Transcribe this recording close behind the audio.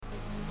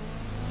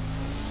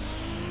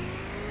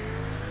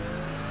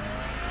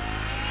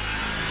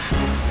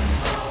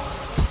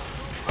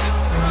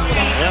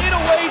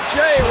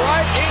Jay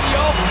right in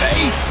your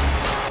face.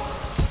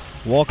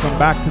 Welcome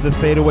back to the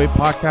Fadeaway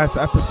Podcast,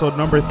 episode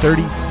number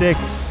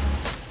 36.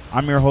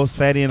 I'm your host,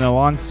 Fatty, and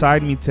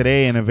alongside me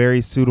today, in a very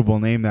suitable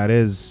name, that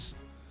is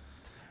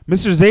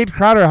Mr. Zaid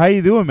Crowder. How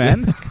you doing,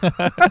 man?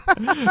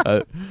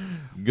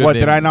 What,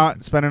 did I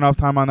not spend enough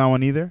time on that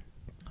one either?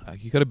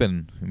 You could have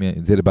been,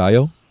 Zaid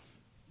Abayo.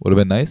 Would have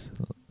been nice.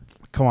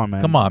 Come on,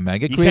 man. Come on, man.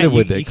 Get creative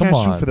with it. You Come can't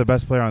on. shoot for the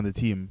best player on the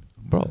team.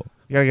 Bro.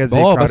 You got to get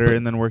Zaid Crowder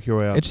and then work your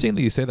way up. Interesting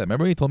that you say that.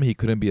 Remember he told me he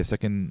couldn't be a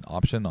second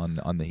option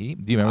on the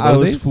Heat? Do you remember I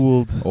those was days?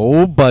 fooled.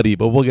 Oh, buddy.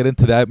 But we'll get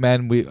into that,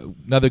 man.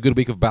 Another good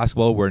week of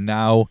basketball. We're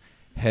now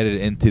headed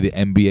into the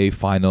NBA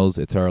Finals.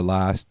 It's our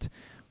last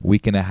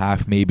week and a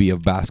half maybe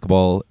of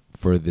basketball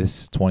for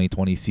this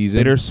 2020 season.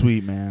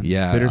 Bittersweet, man.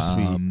 Yeah.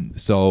 Bittersweet.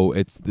 So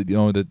it's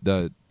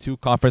the two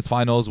conference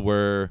finals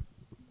were,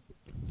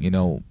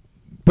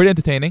 pretty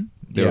entertaining.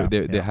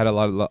 They had a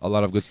lot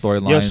of good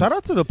storylines. Yeah, shout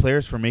out to the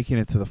players for making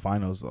it to the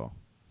finals, though.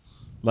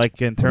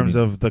 Like, in terms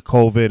of the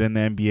COVID and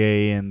the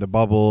NBA and the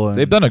bubble. And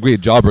they've done a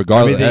great job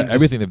regardless.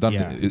 Everything they've done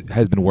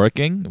has been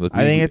working.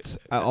 I think it's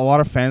a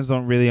lot of fans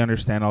don't really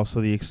understand also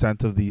the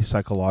extent of the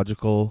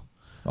psychological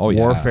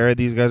warfare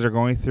these guys are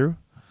going through.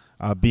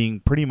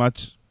 Being pretty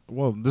much,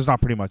 well, there's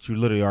not pretty much. You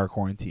literally are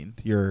quarantined.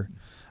 You're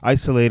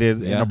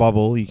isolated in a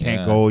bubble. You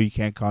can't go. You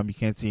can't come. You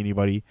can't see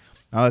anybody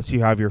unless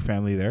you have your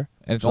family there.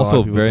 And it's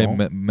also very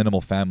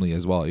minimal family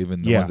as well.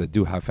 Even the ones that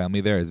do have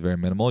family there is very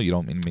minimal. You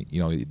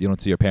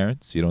don't see your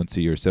parents. You don't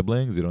see your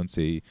siblings. You don't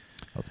see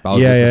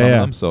spouses for some of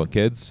them. So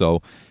kids.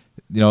 So,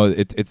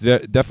 it's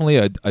definitely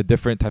a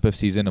different type of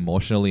season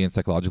emotionally and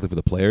psychologically for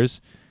the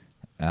players.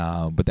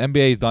 But the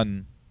NBA has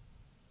done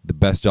the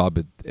best job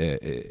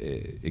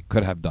it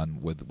could have done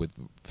with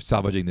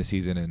salvaging the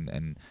season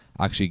and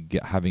actually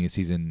having a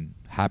season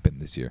happen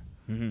this year.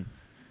 Mm-hmm.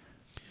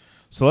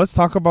 So let's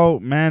talk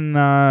about,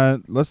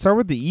 let's start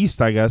with the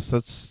East, I guess.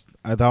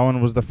 That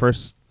one was the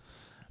first.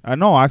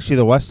 No, actually,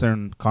 the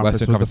Western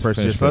Conference was the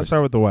first year. So let's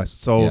start with the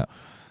West. So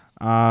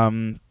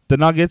the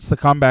Nuggets, the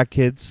comeback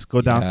kids,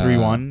 go down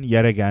 3-1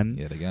 yet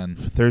again.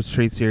 Third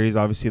straight series.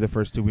 Obviously, the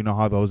first two, we know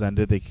how those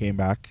ended. They came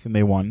back and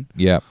they won.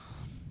 Yeah.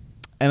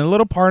 And a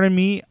little part of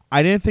me,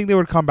 I didn't think they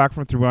would come back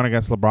from 3-1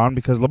 against LeBron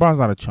because LeBron's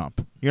not a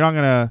chump. You're not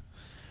gonna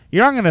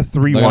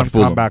 3-1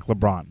 comeback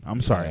LeBron. I'm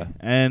sorry. Yeah.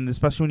 And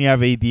especially when you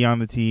have AD on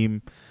the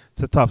team,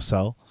 it's a tough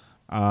sell.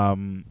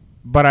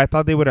 But I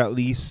thought they would at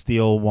least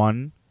steal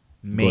one,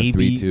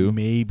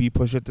 maybe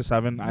push it to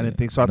 7. I didn't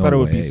think so. I thought it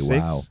would be 6.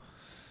 Wow.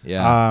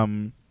 Yeah.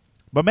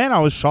 But man, I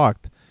was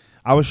shocked.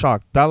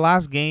 That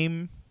last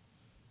game,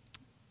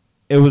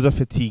 it was a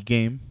fatigue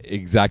game.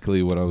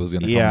 Exactly what I was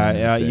gonna.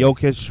 Yeah.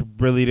 Jokic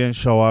really didn't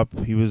show up.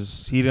 He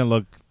didn't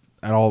look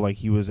at all like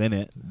he was in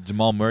it.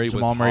 Jamal Murray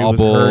was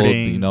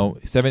hurting.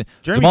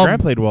 Jeremy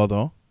Grant played well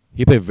though.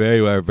 He played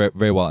very well,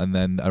 very well. And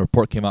then a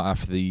report came out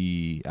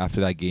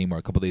after that game, or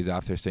a couple days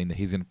after, saying that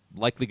he's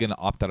likely going to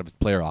opt out of his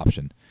player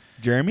option.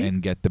 Jeremy?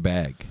 And get the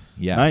bag.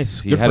 Yes.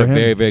 Nice. He had a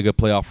very, very good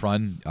playoff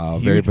run.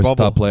 Very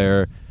versatile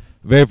player.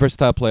 Very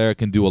versatile player.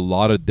 Can do a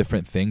lot of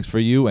different things for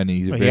you, and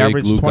he's a very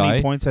averaged glue 20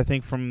 guy. points, I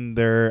think, from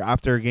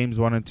after games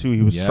 1 and 2.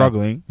 He was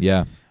struggling.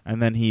 Yeah.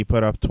 And then he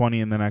put up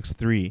 20 in the next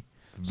 3.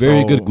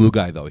 Very good glue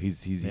guy though.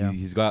 He's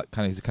kind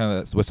of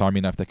that Swiss Army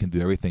knife that can do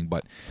everything.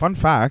 But fun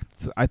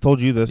fact, I told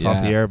you this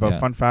off the air, but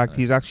fun fact,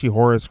 he's actually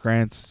Horace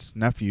Grant's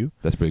nephew.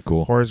 That's pretty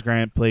cool. Horace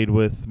Grant played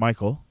with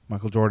Michael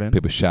Jordan.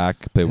 Played with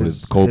Shaq. Played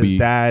with Kobe. His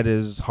dad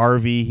is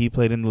Harvey. He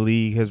played in the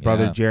league. His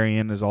brother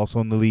Jarian is also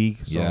in the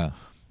league. So,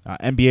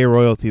 NBA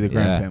royalty, the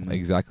Grant family.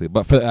 Exactly.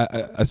 But for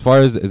as far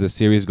as the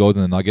series goes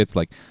in the Nuggets,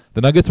 like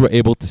the Nuggets were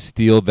able to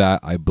steal that.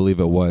 I believe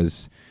it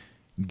was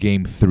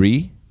Game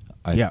 3.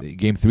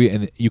 Game 3,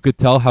 and you could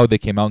tell how they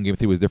came out in Game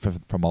 3 was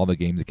different from all the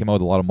games. They came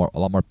out with a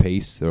lot more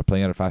pace. They were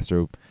playing at a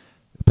faster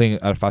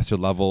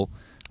level.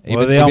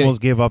 Well, they almost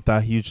gave up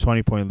that huge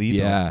 20-point lead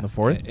in the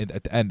fourth.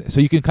 At the end. So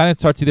you can kind of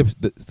start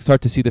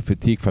to see the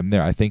fatigue from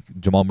there. I think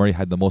Jamal Murray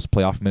had the most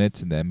playoff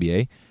minutes in the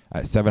NBA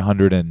at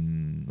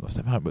 710 or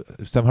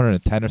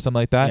something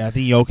like that. Yeah, I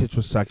think Jokic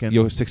was second.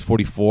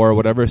 644 or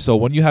whatever. So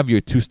when you have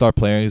your two-star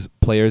players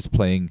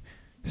playing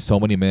so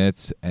many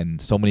minutes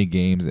and so many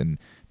games, and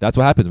that's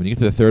what happens when you get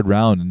to the third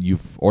round and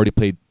you've already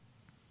played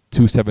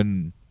 2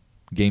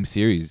 7-game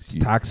series. It's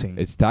taxing.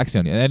 It's taxing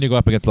on you. And then you go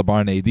up against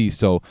LeBron and AD.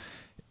 So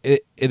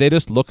they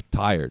just look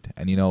tired.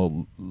 And,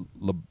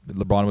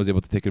 LeBron was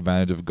able to take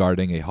advantage of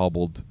guarding a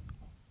hobbled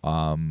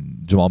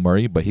Jamal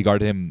Murray, but he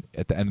guarded him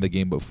at the end of the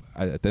game.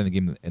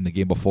 In the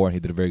game before, and he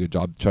did a very good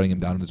job shutting him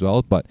down as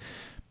well. But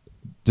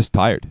just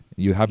tired.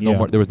 You have no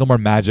more. There was no more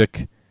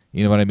magic.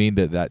 You know what I mean?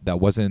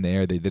 That wasn't in the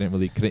air. They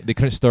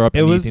couldn't stir up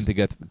anything to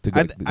get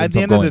at the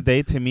end of the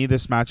day. To me,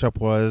 this matchup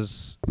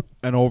was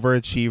an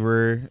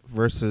overachiever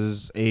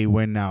versus a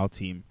win now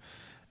team.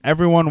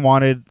 Everyone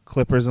wanted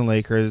Clippers and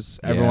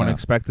Lakers. Everyone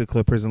expected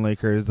Clippers and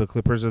Lakers. The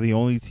Clippers are the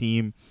only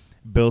team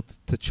built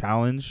to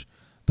challenge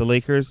the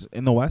Lakers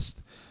in the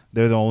West.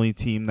 They're the only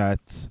team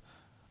that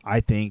I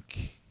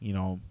think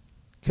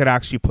could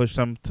actually push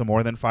them to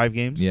more than 5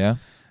 games. Yeah.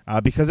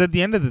 Because at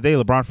the end of the day,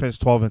 LeBron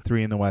finished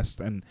 12-3 in the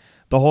West, and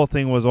the whole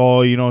thing was,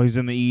 oh, you know, he's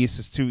in the East.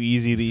 It's too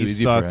easy. The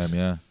East sucks. For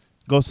him, yeah.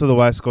 Goes to the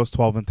West, goes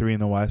 12-3 in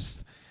the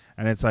West,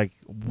 and it's like,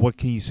 what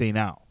can you say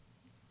now?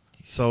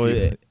 So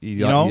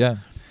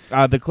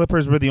the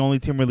Clippers were the only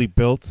team really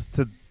built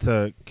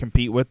to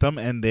compete with them,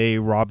 and they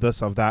robbed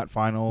us of that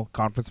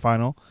conference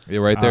final.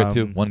 You're right there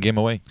too, 1 game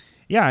away.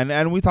 Yeah,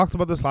 and we talked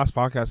about this last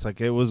podcast. Like,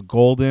 it was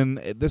golden.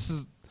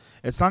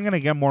 It's not going to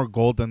get more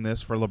gold than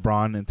this for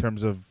LeBron in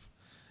terms of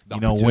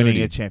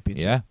winning a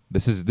championship. Yeah,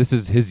 this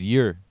is his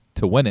year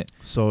to win it.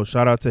 So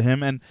shout out to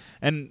him,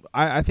 and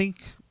I think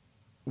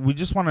we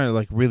just want to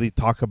like really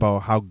talk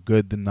about how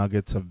good the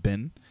Nuggets have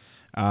been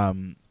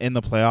in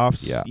the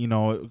playoffs. Yeah. You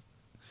know,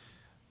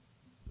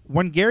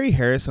 when Gary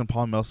Harris and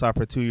Paul Millsap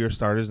are 2-year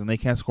starters and they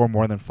can't score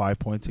more than 5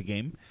 points a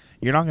game,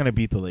 you're not going to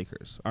beat the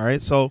Lakers. All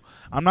right, so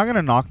I'm not going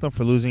to knock them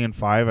for losing in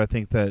 5. I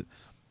think that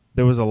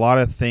there was a lot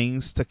of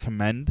things to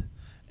commend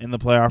in the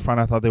playoff run.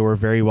 I thought they were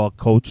very well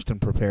coached and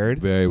prepared.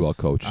 Very well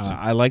coached.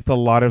 I liked a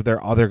lot of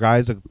their other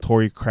guys, like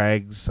Torrey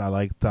Craig's. I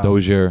liked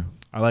Dozier.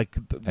 I like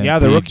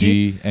the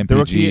rookie. MPG. The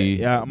rookie.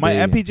 Yeah, my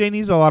MPJ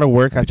needs a lot of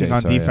work. I think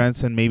on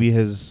defense and maybe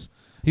his.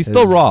 He's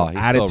still raw. He's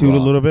attitude still raw. a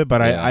little bit,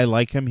 but I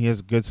like him. He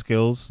has good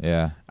skills.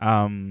 Yeah.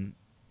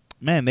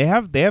 Man, they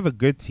have a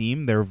good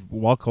team. They're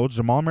well coached.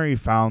 Jamal Murray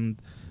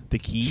found the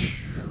key.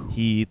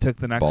 He took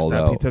the next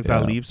step. He took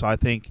that leap. So I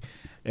think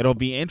it'll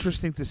be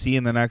interesting to see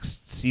in the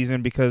next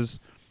season, because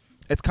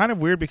it's kind of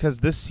weird because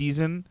this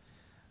season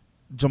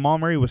Jamal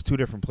Murray was 2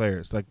 different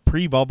players. Like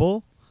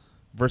pre-bubble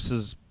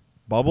versus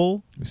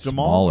bubble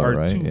Jamal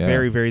are 2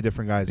 very, very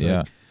different guys. Yeah.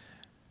 Like,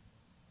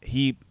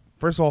 he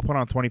first of all put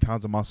on 20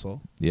 pounds of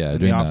muscle in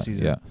the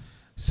offseason. Yeah.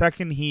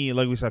 Second, he,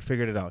 like we said,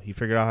 figured it out. He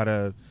figured out how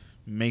to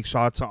make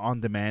shots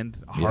on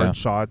demand, hard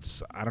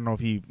shots. I don't know if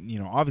he,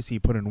 obviously he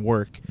put in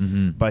work,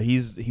 but he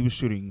was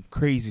shooting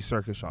crazy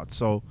circus shots.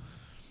 So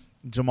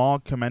Jamal,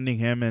 commending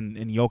him, and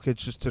Jokic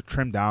just to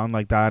trim down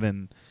like that.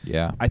 And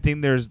I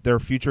think their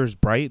future is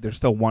bright. They're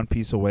still 1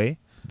 piece away.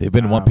 They've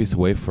been 1 piece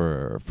away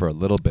for a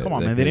little bit. Come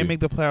on, man. They didn't make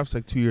the playoffs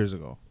like 2 years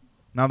ago.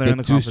 Now they're in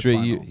the conference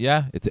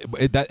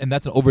final. And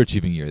that's an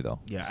overachieving year though.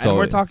 Yeah, so and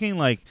we're talking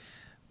like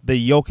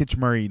the Jokic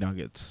Murray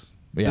Nuggets.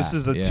 This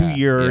is a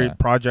 2-year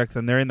project,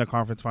 and they're in the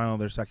conference final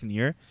their second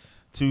year.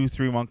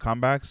 2-3-1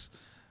 comebacks.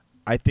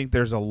 I think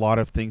there's a lot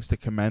of things to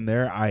commend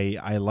there.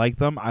 I like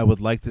them. I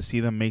would like to see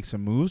them make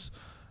some moves.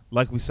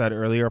 Like we said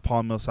earlier,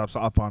 Paul Millsap's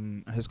up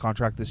on his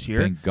contract this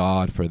year. Thank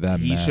God for them.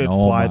 He man. should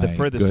fly the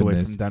furthest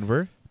away from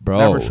Denver. Bro,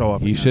 never show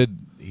up. He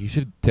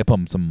should tip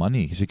him some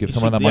money. He should give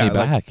some of that money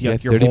back. He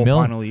had your 30 whole mil.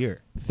 final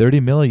year. 30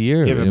 mil a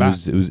year. Give it back.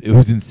 It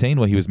was insane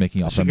what he was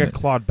making off. Should get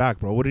clawed back,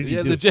 bro. What did he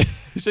do? Legit.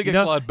 He should get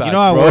clawed back. You know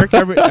how it works?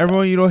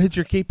 Everyone, hit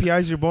your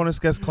KPIs, your bonus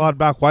gets clawed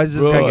back. Why does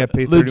this guy get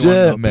paid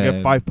 31 mil to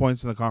get 5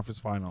 points in the conference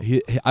final?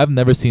 I've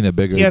never seen a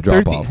bigger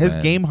drop 13, off. His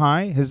game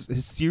high, his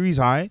series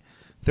high,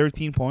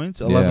 13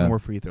 points, 11 more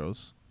free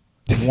throws,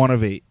 1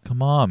 of 8.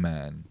 Come on,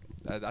 man.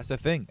 That's the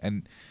thing.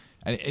 And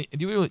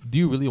do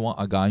you really want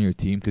a guy on your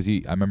team? Because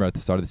I remember at the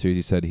start of the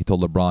series he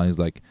told LeBron, he's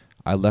like,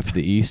 I left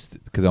the East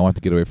because I wanted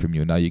to get away from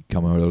you. Now you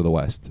come over to the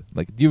West.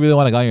 Like, do you really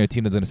want a guy on your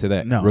team that's going to say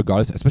that? No.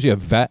 Regardless, especially a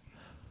vet.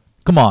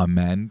 Come on,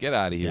 man. Get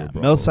out of here,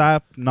 bro.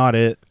 Millsap, not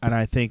it. And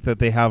I think that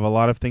they have a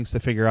lot of things to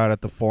figure out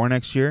at the 4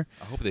 next year.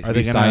 I hope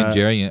they sign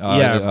Jerry.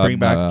 Bring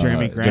back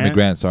Jeremy Grant. Jeremy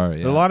Grant, sorry.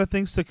 There are a lot of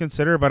things to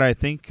consider, but I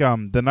think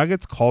the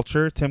Nuggets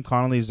culture, Tim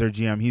Connolly is their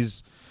GM.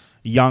 He's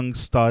young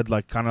stud,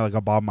 like kind of like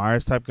a Bob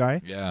Myers type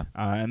guy. Yeah.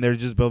 And they're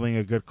just building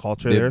a good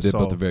culture there. They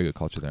built a very good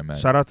culture there, man.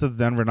 Shout out to the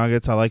Denver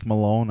Nuggets. I like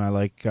Malone. I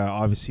like,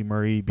 obviously,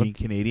 Murray being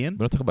Canadian. We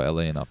don't talk about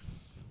LA enough.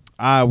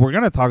 We're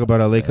going to talk about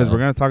LA because we're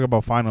going to talk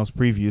about finals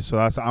preview. So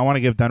I want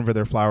to give Denver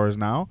their flowers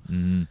now.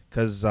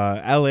 Because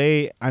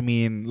LA, I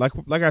mean,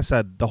 like I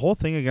said, the whole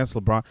thing against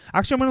LeBron.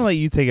 Actually, I'm going to let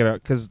you take it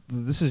out because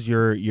this is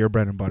your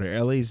bread and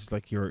butter. LA is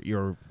like your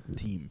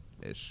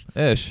team-ish.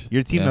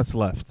 Your team that's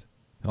left.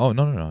 Oh,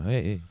 no.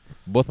 Hey.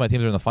 Both my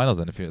teams are in the finals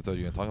then, if that's what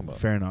you're going to talk about.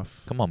 Fair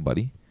enough. Come on,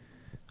 buddy.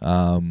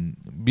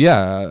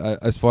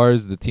 As far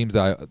as the teams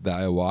that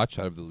I watch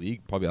out of the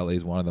league, probably LA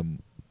is one of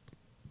them,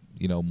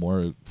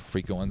 more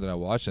freaking ones that I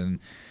watch. And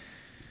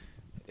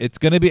it's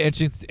going to be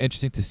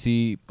interesting to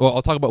see. Well,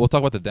 we'll talk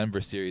about the Denver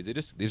series. They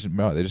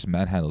just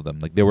manhandled them.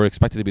 Like, they were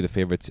expected to be the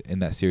favorites in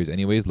that series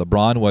anyways.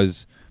 LeBron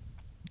was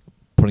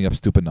putting up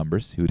stupid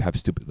numbers. He would have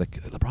stupid,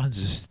 like, LeBron's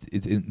just,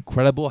 it's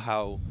incredible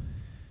how,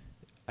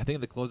 I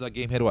think the closeout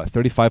game hit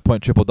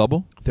 35-point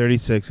triple-double?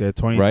 36,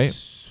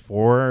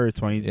 24 or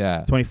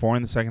 20, 24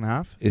 in the second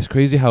half. It's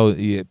crazy how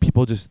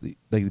people just,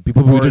 like,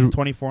 people were just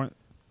 24,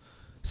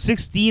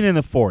 16 in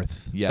the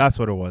fourth. Yeah. That's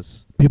what it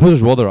was. People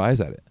just roll their eyes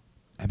at it.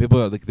 And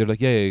people are like, they're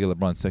like, yeah,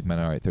 LeBron's sick, man.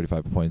 All right,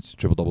 35 points,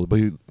 triple-double. But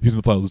he's in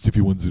the finals. Let's see if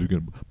he wins it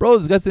again. Bro,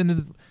 this guy's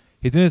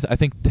he's in his, I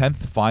think, 10th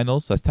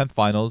finals. So that's 10th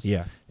finals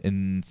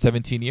in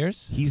 17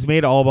 years. He's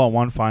made all but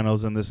 1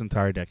 finals in this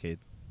entire decade.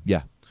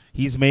 Yeah.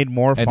 He's made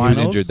more finals. And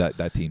he was injured,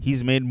 that team.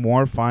 He's made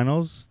more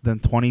finals than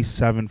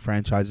 27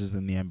 franchises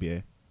in the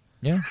NBA.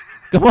 Yeah.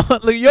 Come on.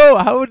 Like, yo,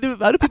 how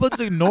do people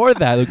just ignore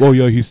that? Like, oh,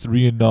 yeah, he's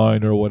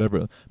 3-9 or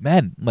whatever.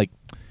 Man, like,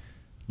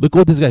 look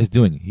what this guy's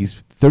doing.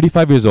 He's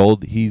 35 years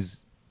old.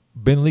 He's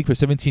been in the league for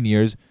 17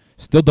 years,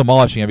 still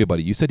demolishing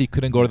everybody. You said he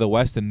couldn't go to the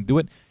West and do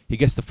it. He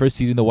gets the first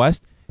seed in the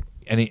West,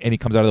 and he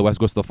comes out of the West,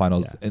 goes to the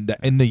finals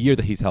in the year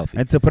that he's healthy.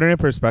 And to put it in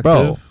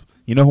perspective,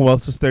 you know who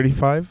else is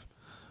 35?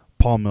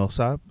 Paul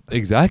Millsap.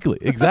 Exactly.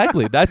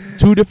 That's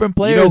two different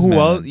players. You know who man.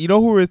 else? You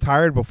know who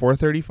retired before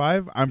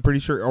 35? I'm pretty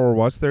sure, or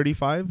was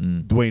 35.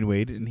 Dwayne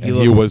Wade, and he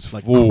was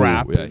like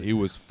crap. Yeah, he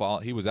was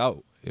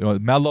out. You know,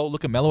 Melo.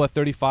 Look at Melo at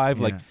 35.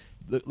 Yeah. Like,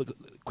 look,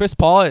 Chris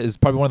Paul is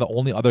probably one of the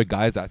only other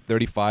guys at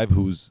 35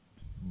 who's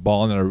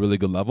balling at a really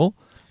good level.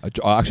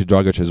 Actually,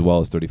 Dragic as well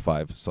is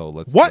 35. So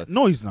let's. What?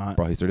 No, he's not.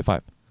 Bro, he's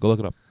 35. Go look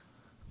it up.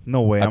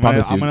 No way. I'm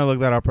gonna look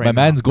that up right now.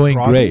 My man's going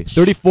gray.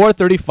 34,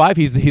 35.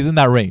 He's in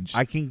that range.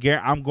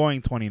 I'm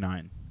going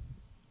 29.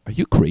 Are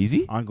you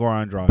crazy? On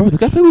Goran Dragic. Bro, the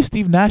guy played with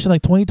Steve Nash in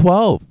like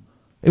 2012.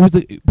 It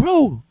was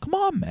bro. Come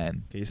on,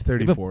 man. Okay, he's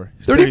 34.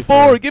 He's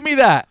 34. Give me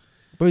that.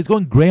 Bro, he's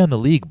going gray on the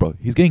league, bro.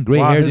 He's getting gray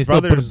hairs. His and he's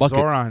brother still putting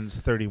buckets.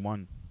 Zoran's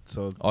 31.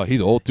 So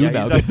he's old too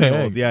now. He's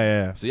old.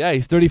 Yeah. So yeah,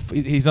 he's 30.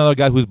 He's another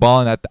guy who's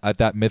balling at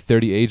that mid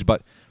 30 age.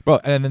 But bro,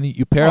 and then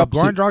you pair up.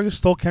 Goran Dragic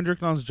stole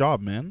Kendrick Nunn's job,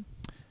 man.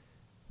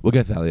 We'll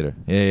get to that later.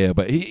 Yeah.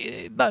 But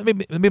he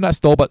maybe not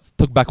stole, but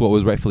took back what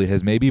was rightfully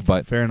his. Maybe,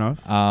 but fair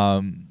enough.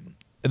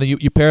 And then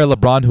you pair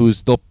LeBron, who's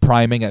still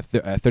priming at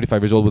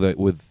 35 years old,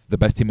 with the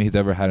best teammate he's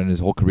ever had in his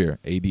whole career.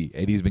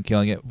 AD's been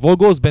killing it.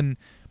 Vogel's been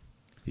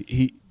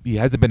he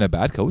hasn't been a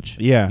bad coach.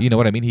 Yeah, you know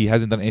what I mean. He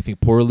hasn't done anything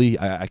poorly.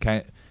 I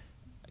can't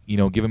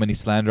give him any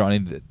slander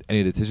on any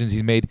of the decisions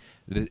he's made.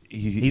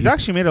 He's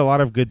actually made a lot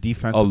of good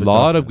defensive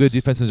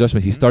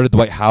adjustments. He started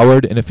Dwight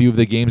Howard in a few of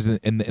the games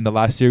in the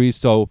last series,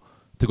 so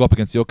to go up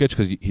against Jokic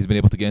because he's been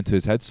able to get into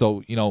his head.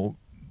 So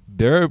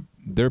they're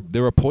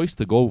poised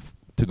to go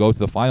to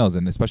the finals,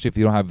 and especially if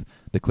you don't have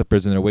the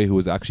Clippers in their way, who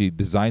was actually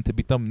designed to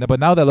beat them. But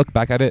now that I look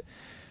back at it,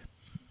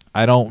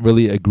 I don't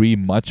really agree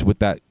much with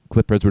that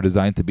Clippers were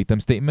designed to beat them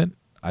statement.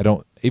 I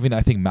think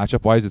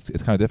matchup wise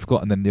it's kind of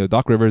difficult. And then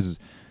Doc Rivers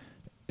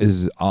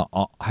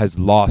has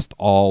lost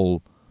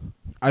all.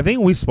 I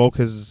think we spoke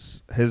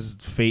his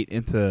fate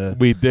into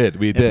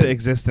into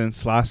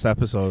existence last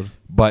episode.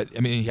 But I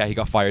mean, yeah, he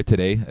got fired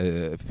today.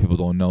 If people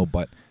don't know,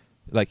 but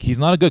like he's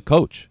not a good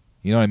coach.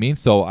 You know what I mean?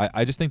 So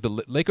I just think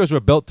the Lakers were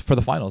built for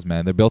the finals,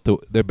 man. They're built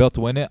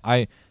to win it.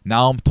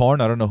 Now I'm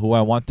torn. I don't know who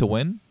I want to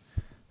win.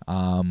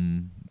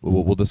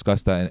 We'll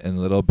discuss that in a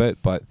little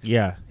bit, but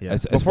yeah.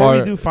 Before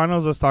we do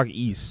finals, let's talk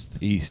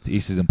East. East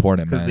is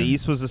important, man. Because the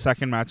East was the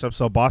second matchup.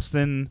 So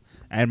Boston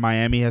and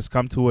Miami has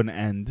come to an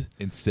end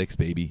in 6,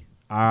 baby.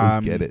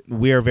 Let's get it.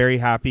 We are very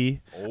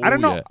happy. I don't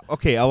know. Yeah.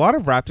 Okay, a lot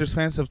of Raptors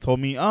fans have told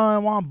me, I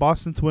want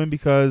Boston to win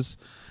because,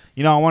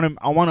 I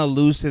want to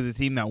lose to the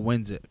team that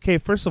wins it. Okay,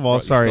 first of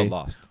all, sorry. You still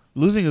lost.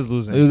 Losing is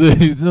losing.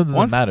 It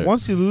doesn't matter.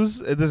 Once you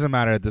lose, it doesn't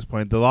matter at this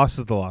point. The loss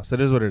is the loss.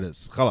 It is what it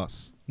is.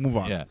 Khalas. Move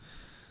on. Yeah.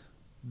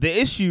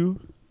 The issue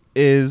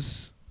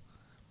is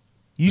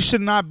you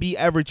should not be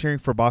ever cheering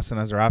for Boston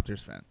as a Raptors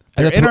fan.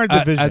 They're in our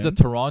division. As a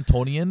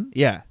Torontonian?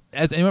 Yeah.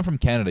 As anyone from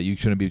Canada, you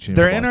shouldn't be cheering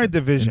for Boston. They're in our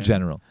division. In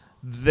general.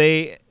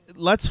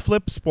 Let's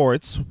flip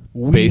sports.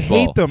 We Baseball,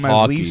 hate them as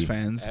hockey, Leafs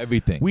fans.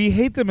 Everything. We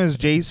hate them as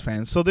Jays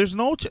fans. So there's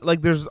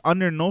there's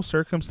under no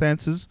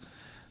circumstances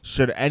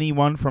should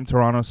anyone from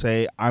Toronto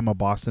say I'm a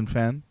Boston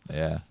fan.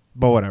 Yeah.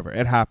 But whatever,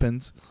 it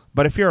happens.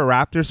 But if you're a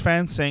Raptors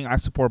fan saying I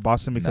support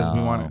Boston because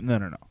we want it,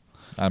 no.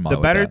 The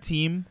better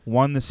team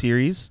won the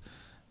series,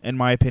 in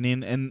my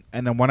opinion.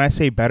 And when I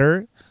say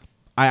better,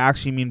 I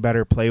actually mean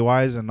better play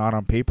wise and not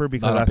on paper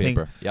because I think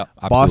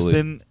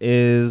Boston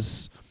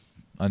is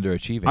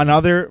underachieving.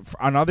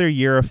 Another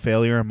year of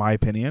failure, in my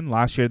opinion.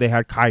 Last year they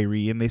had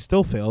Kyrie and they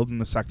still failed in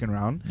the second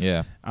round.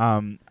 Yeah.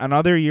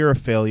 Another year of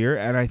failure,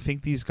 and I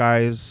think these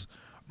guys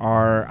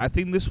I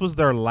think this was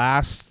their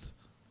last.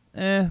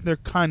 They're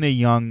kind of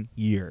young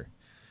year.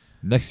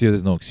 Next year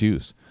there's no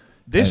excuse.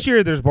 This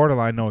year there's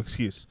borderline no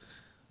excuse.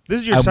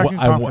 This is your second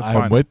conference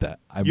final. I'm with that.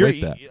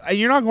 And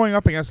you're not going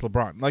up against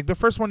LeBron. Like the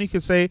first one, you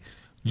could say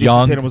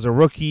Jason Tatum was a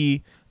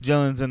rookie.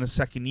 Jalen's in his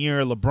second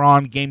year.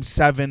 LeBron, Game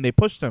 7, they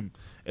pushed him.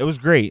 It was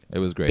great.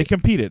 They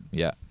competed.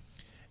 Yeah.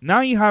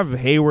 Now you have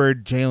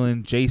Hayward,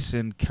 Jalen,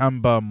 Jason,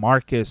 Kemba,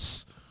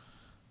 Marcus.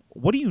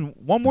 What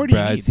more do you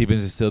need? Brad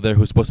Stevens is still there,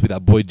 who's supposed to be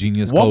that boy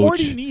genius coach. What more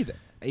do you need?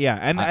 Yeah,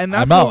 and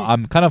that's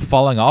I'm kind of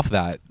falling off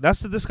that.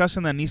 That's the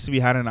discussion that needs to be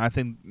had, and I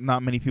think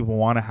not many people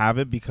want to have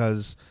it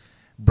because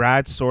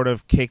Brad sort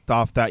of kicked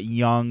off that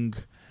young,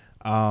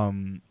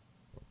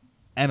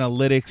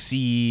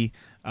 analytics-y,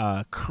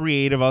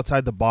 creative,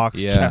 outside the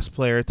box chess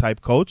player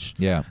type coach.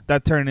 Yeah,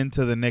 that turned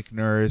into the Nick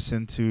Nurse,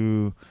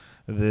 into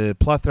the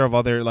plethora of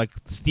other like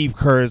Steve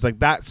Kerr's, like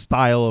that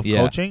style of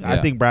coaching.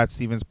 I think Brad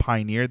Stevens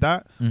pioneered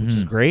that, which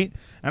is great,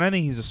 and I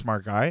think he's a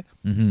smart guy.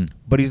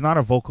 But he's not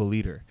a vocal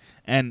leader.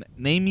 And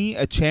name me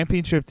a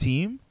championship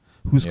team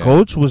whose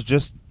coach was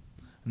just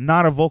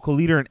not a vocal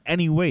leader in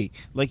any way.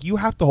 Like, you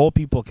have to hold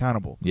people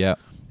accountable. Yeah.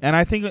 And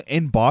I think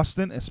in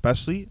Boston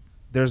especially,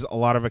 there's a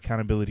lot of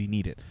accountability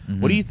needed.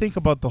 What do you think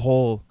about the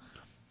whole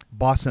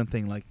Boston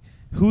thing? Like,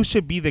 who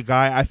should be the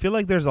guy? I feel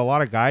like there's a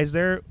lot of guys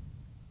there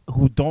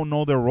who don't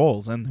know their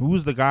roles and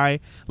who's the guy.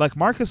 Like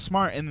Marcus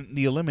Smart in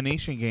the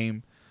elimination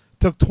game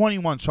took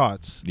 21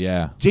 shots.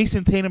 Yeah.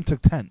 Jason Tatum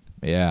took 10.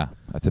 Yeah,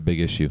 that's a big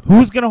issue.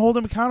 Who's going to hold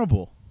him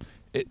accountable?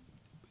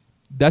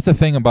 That's the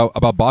thing about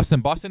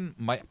Boston. Boston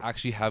might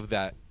actually have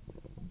that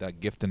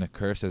gift and a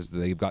curse, as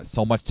they've got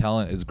so much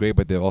talent. It's great,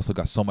 but they've also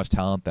got so much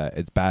talent that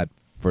it's bad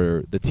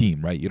for the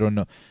team, right? You don't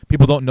know.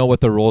 People don't know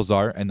what their roles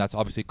are, and that's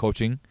obviously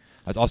coaching.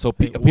 That's also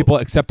people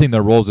accepting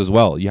their roles as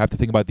well. You have to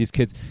think about these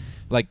kids.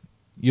 Like,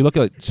 you look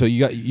at, so you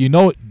got,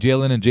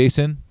 Jalen and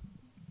Jason,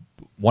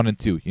 1 and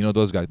 2. You know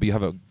those guys. But you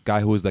have a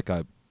guy who is like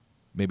a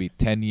maybe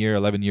 10-year,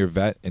 11-year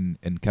vet in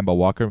Kemba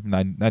Walker,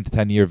 9 to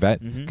 10-year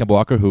vet. Kemba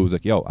Walker, who's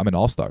like, yo, I'm an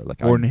all-star. Like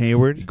Gordon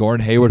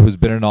Hayward, who's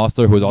been an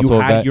all-star, who's also a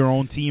vet. You had your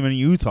own team in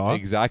Utah.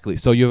 Exactly.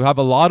 So you have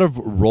a lot of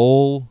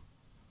role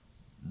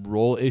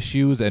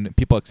issues and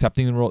people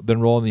accepting the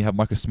role, and you have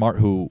Marcus Smart,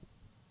 who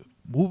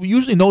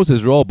usually knows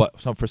his role, but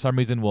for some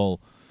reason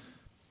will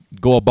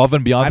go above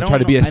and beyond to try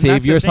to be a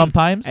savior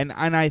sometimes. And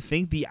I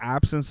think the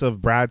absence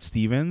of Brad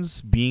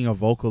Stevens being a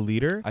vocal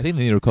leader, I think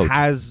they need a coach.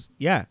 I'm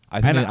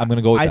going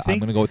to go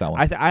with that one.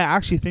 I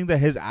actually think that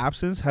his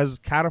absence has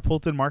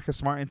catapulted Marcus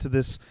Smart into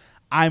this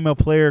I'm a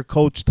player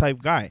coach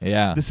type guy.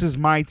 Yeah. This is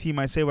my team.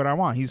 I say what I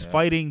want. He's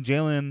fighting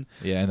Jaylen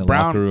in the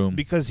Brown locker room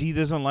because he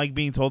doesn't like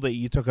being told that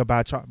you took a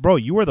bad shot. Bro,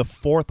 you were the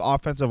 4th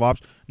offensive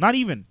option, not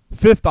even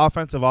 5th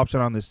offensive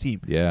option on this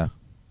team. Yeah.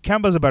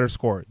 Kemba's a better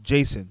scorer.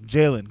 Jason,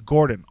 Jalen,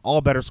 Gordon,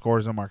 all better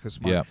scorers than Marcus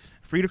Smart. Yeah.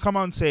 For you to come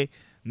out and say,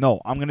 no,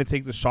 I'm going to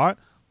take the shot,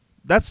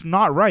 that's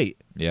not right.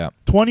 Yeah.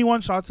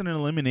 21 shots in an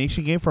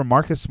elimination game for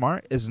Marcus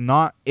Smart is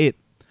not it.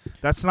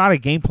 That's not a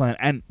game plan.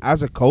 And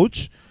as a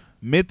coach,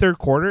 mid-third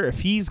quarter,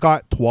 if he's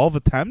got 12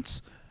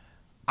 attempts,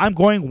 I'm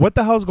going, what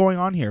the hell's going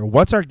on here?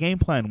 What's our game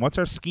plan? What's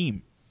our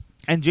scheme?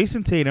 And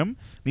Jason Tatum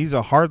needs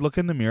a hard look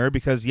in the mirror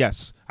because,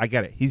 yes, I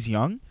get it. He's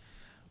young,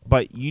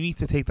 but you need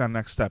to take that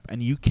next step,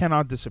 and you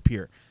cannot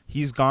disappear.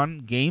 He's gone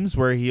games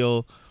where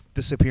he'll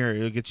disappear.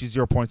 He'll get you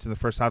 0 points in the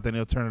first half, then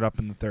he'll turn it up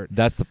in the third.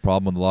 That's the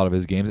problem with a lot of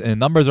his games. And the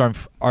numbers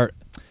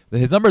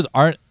his numbers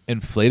aren't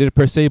inflated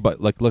per se, but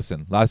like,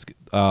 listen, last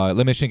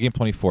elimination game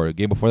 24,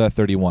 game before that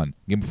 31,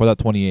 game before that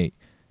 28,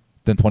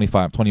 then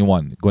 25,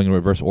 21, going in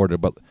reverse order.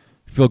 But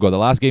field goal, the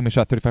last game he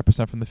shot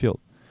 35% from the field,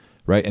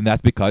 right? And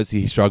that's because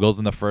he struggles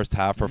in the first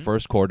half or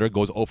first quarter,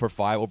 goes 0 for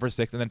 5, 0 for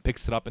 6, and then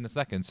picks it up in the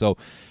second. So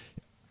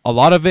a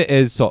lot of it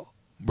is, so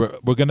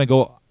we're going to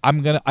go,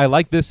 I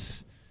like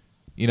this,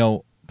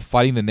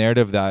 fighting the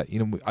narrative that,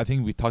 I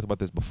think we talked about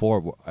this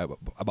before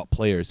about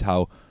players,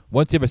 how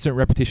once you have a certain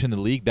reputation in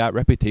the league, that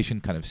reputation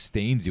kind of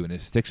stains you and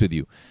it sticks with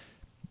you.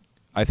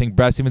 I think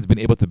Brad Stevens has been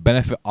able to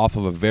benefit off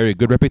of a very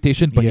good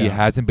reputation, but he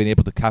hasn't been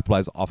able to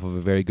capitalize off of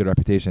a very good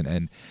reputation.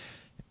 And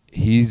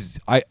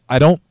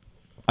Spo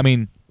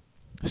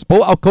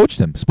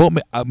outcoached him.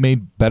 Spo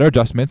made better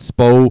adjustments.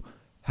 Spo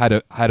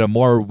had a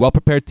more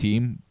well-prepared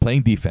team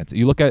playing defense.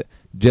 You look at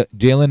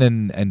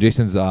Jalen and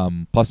Jason's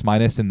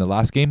plus-minus in the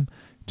last game.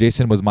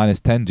 Jason was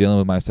 -10,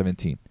 Jalen was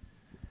 -17.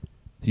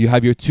 You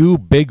have your two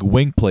big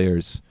wing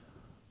players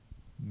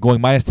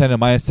going -10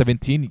 and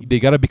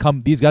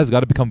 -17. These guys got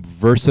to become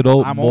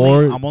versatile,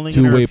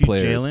 two-way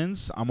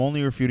players. I'm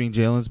only refuting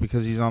Jalen's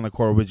because he's on the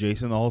court with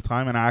Jason the whole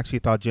time, and I actually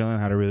thought Jalen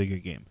had a really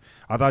good game.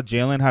 I thought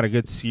Jalen had a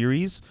good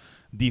series.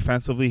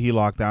 Defensively, he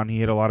locked down. He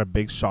hit a lot of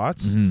big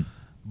shots. Mm-hmm.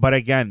 But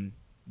again,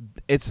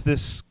 it's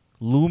this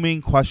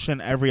looming question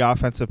every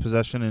offensive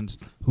possession, and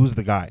who's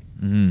the guy?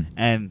 Mm-hmm.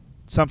 And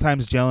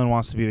sometimes Jalen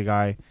wants to be the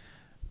guy.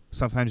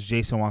 Sometimes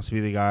Jason wants to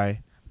be the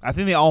guy. I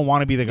think they all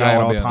want to be the guy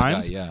at all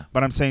times.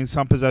 But I'm saying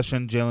some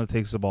possession, Jalen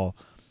takes the ball.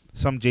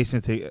 Some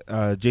Jason takes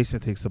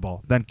the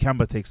ball. Then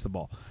Kemba takes the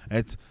ball.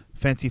 It's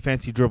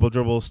fancy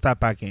dribble, step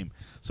back game.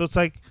 So it's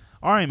like,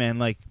 all right, man,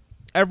 like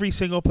every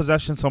single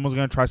possession, someone's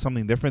going to try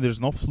something different.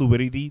 There's no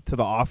fluidity to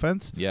the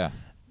offense. Yeah.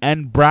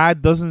 And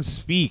Brad doesn't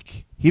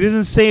speak. He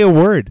doesn't say a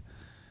word.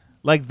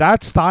 Like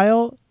that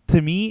style,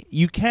 to me,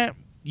 you can't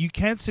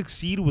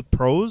succeed with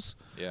pros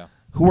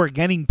who are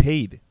getting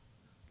paid.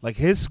 Like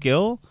his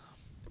skill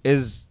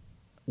is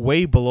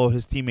way below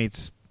his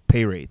teammates'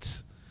 pay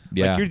rates.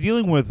 Yeah. Like you're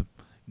dealing with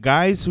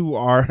guys who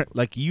are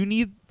like, you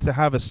need to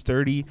have a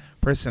sturdy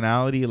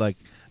personality, like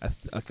a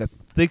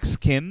thick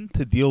skin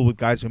to deal with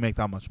guys who make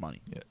that much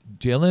money. Yeah.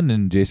 Jalen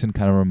and Jason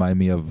kind of remind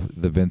me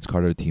of the Vince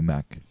Carter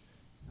T-Mac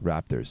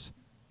Raptors.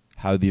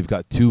 How you've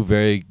got two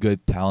very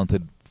good,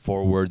 talented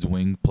forwards,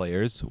 wing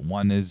players.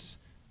 One is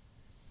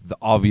the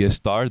obvious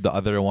star. The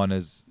other one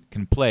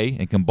can play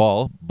and can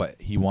ball,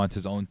 but he wants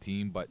his own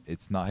team, but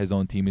it's not his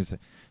own team.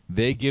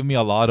 They give me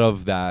a lot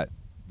of that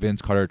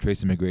Vince Carter,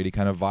 Tracy McGrady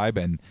kind of vibe.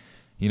 And,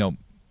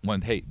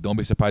 don't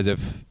be surprised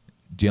if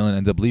Jalen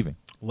ends up leaving.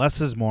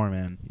 Less is more,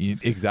 man.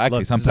 Exactly.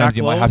 Look, sometimes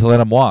you might have to let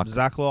him walk.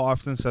 Zach Lowe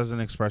often says an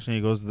expression.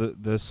 He goes,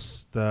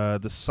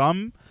 the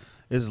sum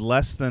is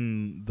less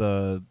than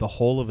the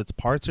whole of its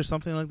parts or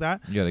something like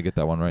that. You got to get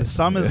that one right. The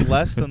sum is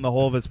less than the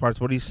whole of its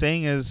parts. What he's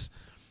saying is,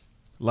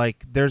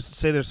 like,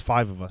 there's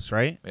 5 of us,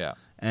 right? Yeah.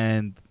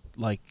 And,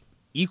 like,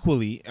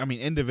 equally,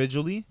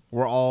 individually,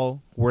 we're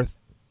all worth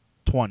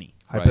 20,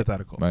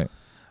 hypothetical. Right.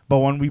 But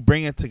when we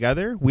bring it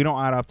together, we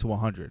don't add up to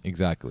 100.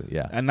 Exactly,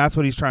 yeah. And that's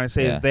what he's trying to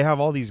say is they have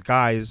all these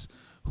guys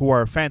who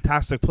are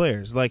fantastic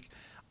players. Like,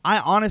 I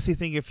honestly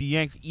think if you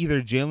yank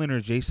either Jalen or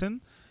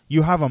Jason,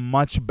 you have a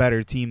much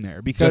better team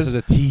there. Because just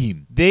as a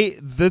team.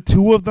 The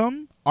two of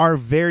them are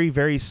very,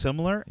 very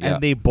similar,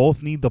 and they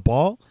both need the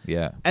ball.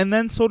 Yeah. And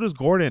then so does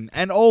Gordon.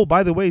 And, oh,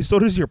 by the way, so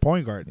does your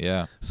point guard.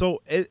 Yeah.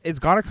 So it's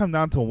got to come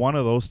down to one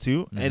of those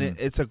two. Mm-hmm. And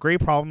it's a great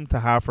problem to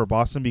have for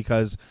Boston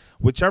because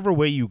whichever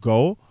way you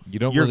go,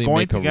 you're really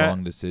going to get a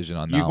wrong decision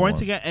on that. You're going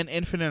to get an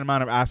infinite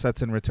amount of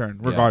assets in return,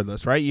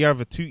 regardless, right? You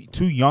have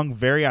two young,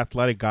 very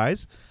athletic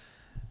guys.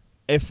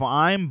 If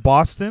I'm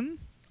Boston,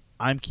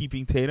 I'm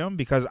keeping Tatum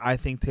because I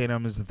think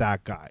Tatum is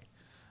that guy.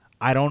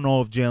 I don't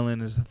know if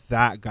Jalen is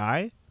that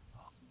guy,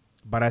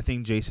 but I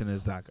think Jason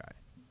is that guy.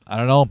 I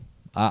don't know.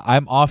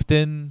 I'm a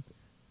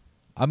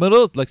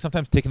little like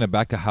sometimes taken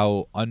aback at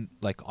how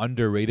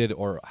underrated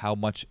or how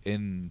much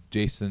in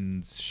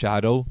Jason's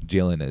shadow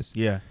Jalen is.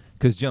 Yeah.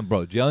 Because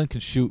Jalen can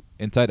shoot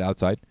inside,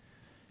 outside.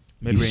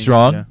 Mid-range, he's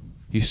strong. Yeah.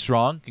 He's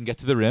strong. Can get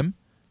to the rim,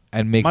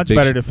 and makes much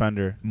better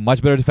defender.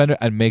 Much better defender,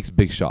 and makes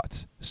big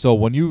shots. So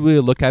when you really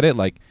look at it,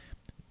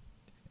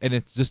 and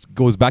it just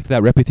goes back to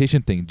that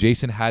reputation thing.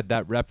 Jason had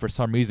that rep for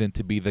some reason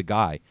to be the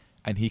guy,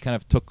 and he kind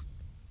of took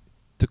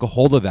a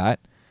hold of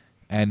that,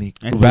 and he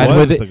ran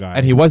with it.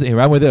 And he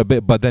ran with it a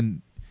bit, but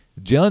then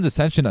Jalen's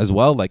ascension as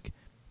well,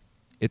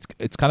 it's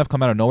kind of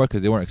come out of nowhere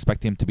because they weren't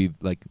expecting him to be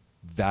like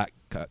that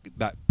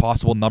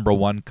possible number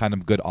one kind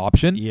of good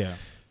option. Yeah.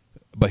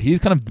 But he's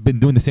kind of been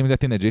doing the same exact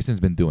thing that Jason's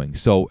been doing.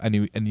 So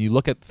and you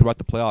look at throughout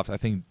the playoffs, I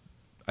think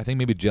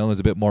maybe Jalen is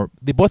a bit more.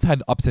 They both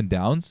had ups and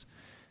downs.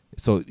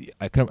 So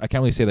I can't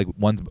really say like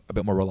one's a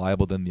bit more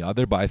reliable than the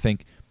other, but I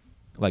think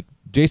like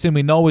Jason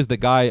we know is the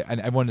guy,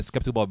 and everyone is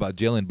skeptical about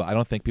Jalen, but I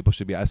don't think people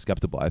should be as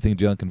skeptical. I think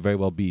Jalen can very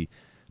well be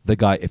the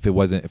guy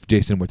if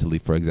Jason were to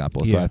leave, for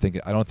example. So I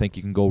don't think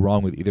you can go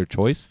wrong with either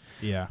choice.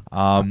 Yeah.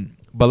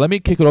 But let me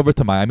kick it over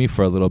to Miami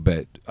for a little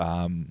bit.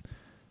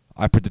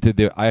 I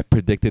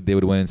predicted they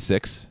would win in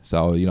 6.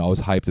 So I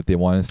was hyped that they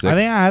won in 6. I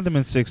think I had them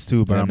in 6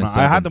 too, but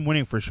I had them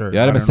winning for sure. You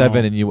had them in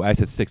 7, and I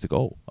said 6. Like,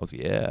 I was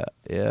like, yeah,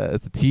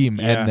 it's a team,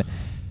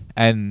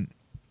 and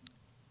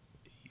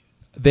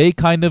they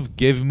kind of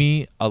give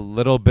me a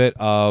little bit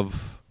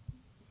of,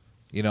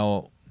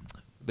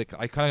 like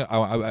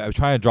I was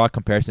trying to draw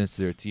comparisons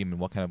to their team and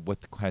what kind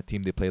of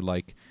team they play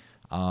like.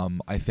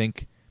 I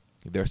think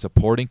their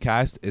supporting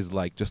cast is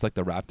like just like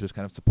the Raptors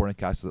kind of supporting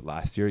cast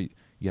last year.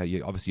 Yeah,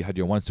 you obviously had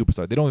your one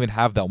superstar. They don't even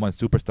have that one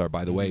superstar,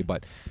 by the way,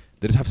 but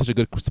they just have such a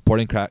good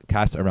supporting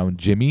cast around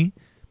Jimmy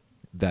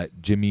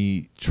that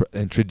Jimmy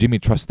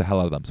trusts the hell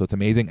out of them. So it's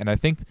amazing, and I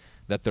think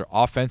that their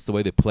offense, the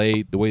way they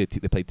play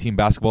team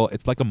basketball,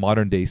 it's like a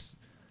modern day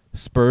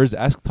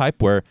Spurs-esque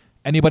type where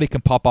anybody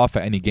can pop off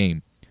at any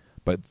game,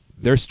 but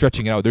they're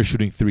stretching it out. They're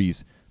shooting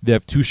threes. They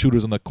have 2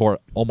 shooters on the court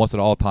almost at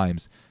all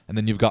times, and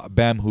then you've got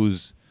Bam,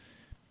 who's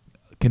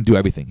can do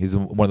everything. He's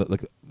one of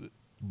the,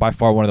 by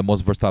far one of the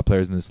most versatile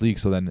players in this league.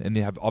 So then, and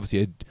they have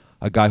obviously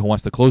a guy who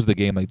wants to close the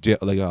game like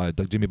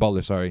Jimmy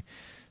Butler. Sorry.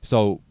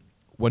 So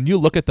when you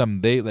look at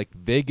them, they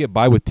get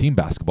by with team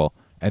basketball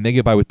and they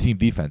get by with team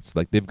defense.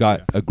 Like they've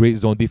got a great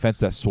zone defense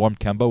that swarmed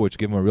Kemba, which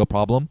gave him a real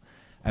problem,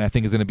 and I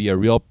think is going to be a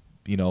real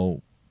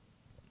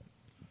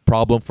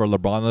problem for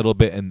LeBron a little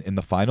bit in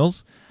the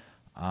finals.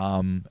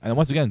 And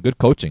once again, good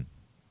coaching.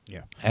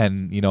 Yeah.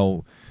 And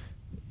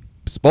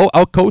Spo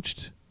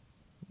outcoached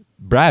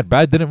Brad.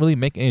 Brad didn't really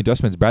make any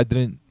adjustments. Brad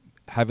didn't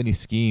have any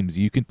schemes.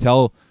 You can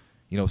tell,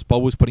 Spo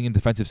was putting in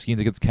defensive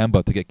schemes against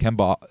Kemba to get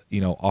Kemba,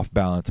 off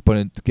balance,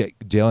 to get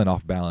Jalen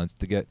off balance,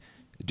 to get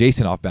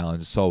Jason off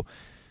balance. So,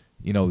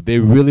 they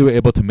really were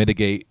able to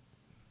mitigate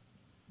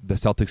the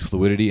Celtics'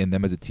 fluidity and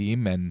them as a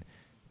team, and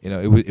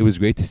it was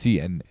great to see.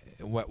 And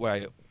what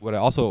I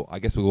also, I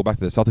guess we'll go back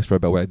to the Celtics for a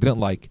bit. What I didn't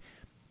like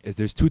is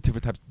there's 2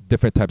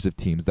 different types of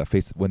teams that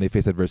when they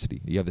face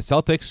adversity. You have the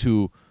Celtics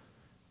who,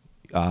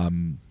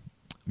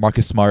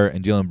 Marcus Smart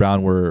and Jaylen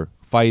Brown were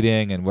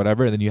fighting and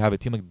whatever, and then you have a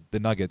team like the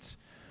Nuggets,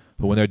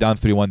 who when they're down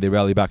 3-1, they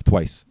rally back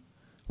twice,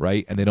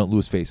 right? And they don't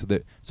lose face.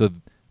 So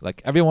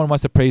like everyone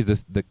wants to praise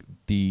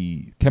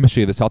the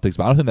chemistry of the Celtics,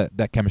 but I don't think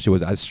that chemistry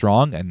was as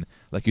strong. And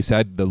like you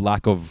said, the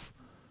lack of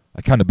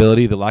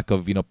accountability, the lack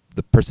of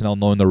the personnel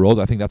knowing their roles,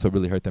 I think that's what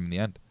really hurt them in the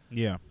end.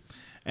 Yeah.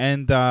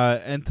 And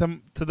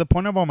to the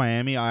point about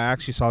Miami, I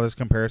actually saw this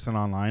comparison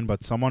online,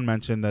 but someone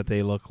mentioned that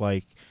they look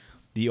like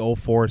the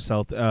 04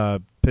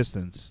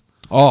 Pistons.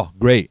 Oh,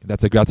 great!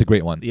 That's a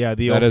great one. Yeah,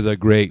 that is a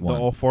great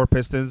one. The 04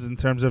 Pistons in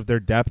terms of their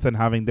depth and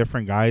having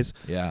different guys.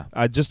 Yeah.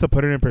 Just to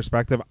put it in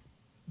perspective,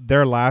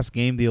 their last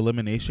game, the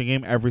elimination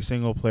game, every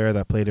single player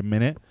that played a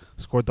minute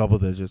scored double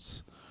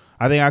digits.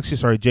 I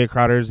think Jay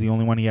Crowder is the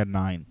only one. He had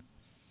 9.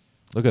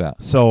 Look at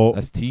that. So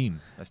that's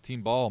team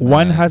ball. Man.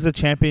 One has a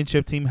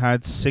championship team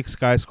had 6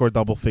 guys score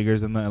double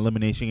figures in the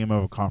elimination game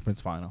of a conference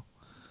final.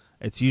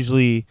 It's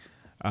usually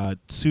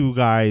 2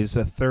 guys,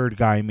 a third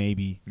guy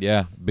maybe.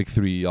 Yeah, big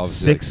 3.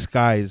 Obviously. 6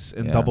 guys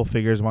in double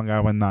figures. 1 guy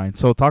went 9.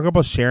 So talk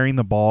about sharing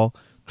the ball,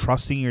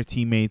 trusting your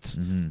teammates,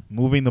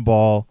 moving the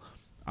ball.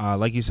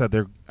 Like you said,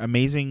 they're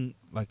amazing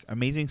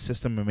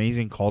system,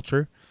 amazing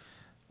culture.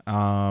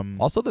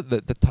 Also,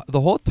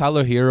 the whole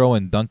Tyler Hero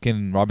and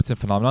Duncan Robinson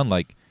phenomenon,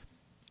 like,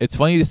 it's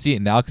funny to see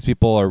it now because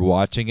people are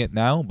watching it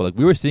now. But like,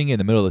 we were seeing it in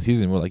the middle of the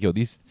season. We're like, yo,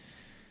 these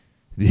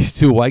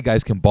two white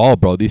guys can ball,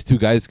 bro. These two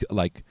guys,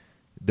 like,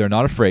 they're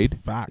not afraid.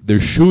 Facts. They're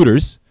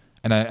shooters.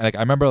 And I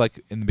remember,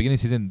 like, in the beginning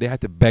of the season, they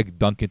had to beg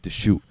Duncan to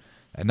shoot.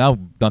 And now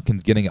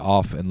Duncan's getting it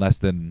off in less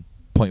than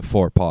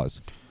 0.4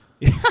 pause.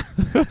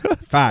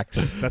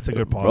 Facts. That's a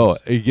good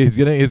pause. Bro, he's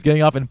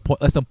getting off in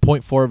less than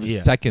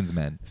 0.4 seconds,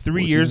 man.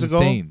 3 years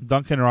ago,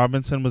 Duncan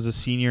Robinson was a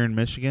senior in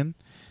Michigan.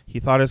 He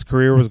thought his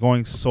career was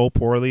going so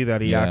poorly that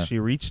he actually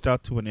reached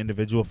out to an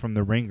individual from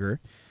the Ringer,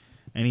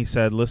 and he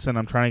said, "Listen,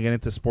 I'm trying to get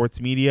into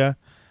sports media.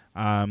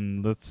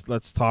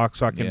 Let's talk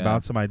so I can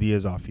bounce some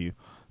ideas off you."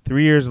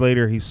 3 years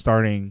later, he's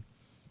starting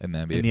in the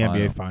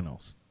NBA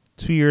Finals.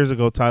 2 years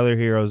ago, Tyler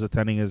Hero is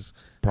attending his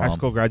high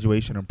school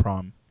graduation and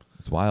prom.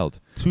 It's wild.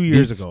 2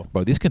 years ago,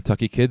 bro. These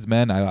Kentucky kids,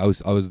 man. I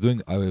was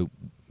doing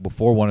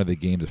before one of the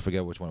games. I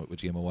forget which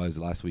game it was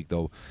last week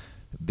though.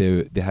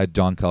 They had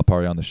John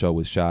Calipari on the show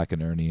with Shaq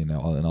and Ernie and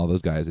all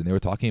those guys, and they were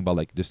talking about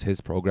like just his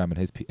program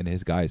and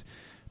his guys.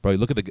 Bro,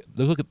 look at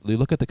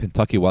the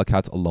Kentucky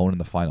Wildcats alone in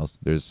the finals.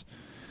 There's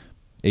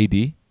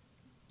AD.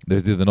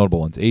 There's the notable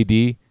ones.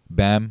 AD,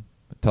 Bam,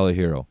 Tyler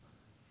Hero.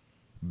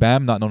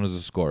 Bam, not known as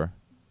a scorer.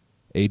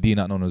 AD,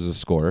 not known as a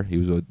scorer. He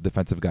was a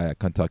defensive guy at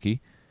Kentucky.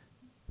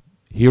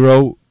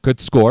 Hero could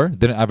score,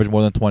 didn't average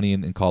more than 20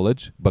 in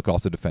college, but could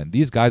also defend.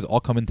 These guys all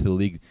come into the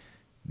league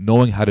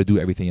knowing how to do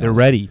everything else.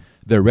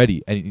 They're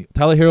ready. And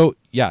Tyler Hero,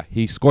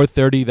 he scored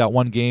 30 that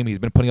one game. He's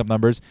been putting up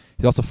numbers.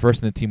 He's also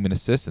first in the team in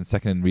assists and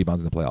second in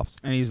rebounds in the playoffs.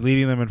 And he's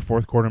leading them in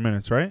fourth quarter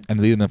minutes, right? And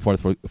leading them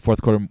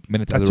fourth quarter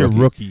minutes as a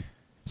rookie.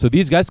 So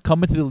these guys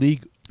come into the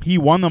league. He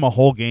won them a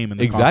whole game in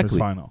the conference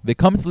final. They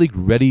come into the league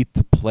ready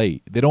to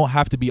play. They don't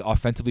have to be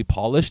offensively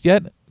polished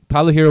yet.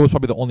 Tyler Hero was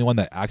probably the only one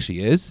that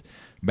actually is.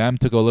 Bam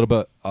took a little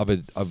bit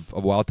of a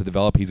while to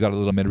develop. He's got a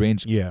little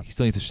mid-range. Yeah. He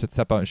still needs to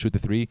step out and shoot the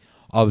three.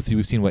 Obviously,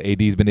 we've seen what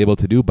AD's been able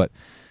to do, but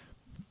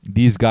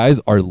these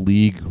guys are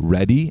league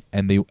ready,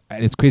 and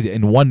it's crazy.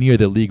 In 1 year,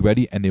 they're league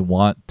ready, and they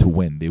want to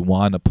win. They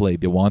want to play.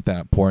 They want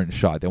that important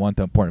shot. They want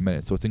that important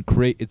minute. So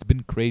it's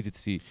been crazy to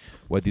see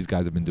what these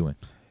guys have been doing.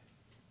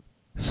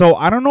 So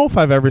I don't know if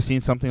I've ever seen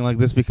something like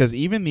this, because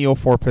even the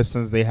 04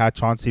 Pistons, they had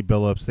Chauncey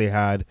Billups, they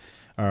had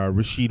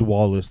Rasheed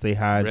Wallace, they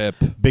had Rip.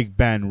 Big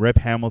Ben, Rip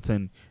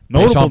Hamilton,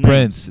 notable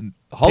Prince,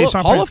 Hall of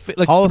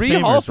Famers, Hall of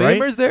Famers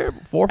right? there,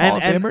 4 Hall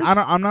of Famers.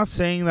 I'm not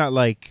saying that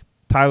like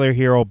Tyler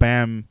Hero,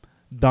 Bam,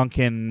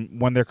 Duncan,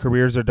 when their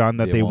careers are done,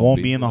 that they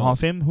won't be in the Hall of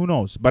Fame. Who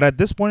knows? But at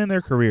this point in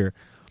their career,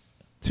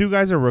 2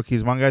 guys are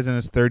rookies. One guy's in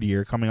his 3rd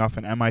year, coming off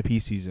an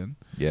MIP season.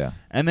 Yeah.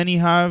 And then you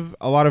have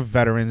a lot of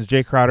veterans.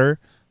 Jay Crowder,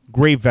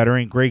 great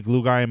veteran, great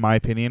glue guy in my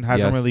opinion.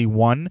 Hasn't really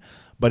won,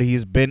 but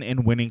he's been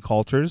in winning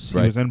cultures.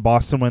 Right. He was in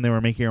Boston when they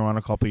were making a run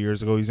a couple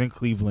years ago. He's in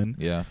Cleveland,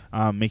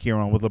 making a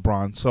run with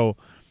LeBron. So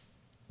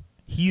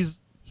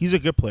he's a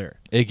good player.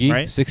 Iggy,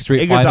 right? 6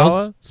 straight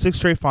finals. 6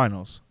 straight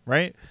finals,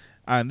 right?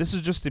 And this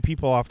is just the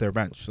people off their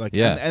bench.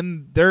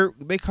 And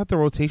they cut the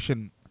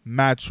rotation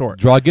mad short.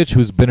 Dragic,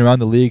 who's been around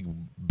the league,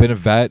 been a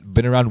vet,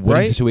 been around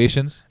winning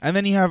situations. And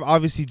then you have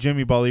obviously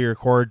Jimmy Butler, your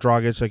core,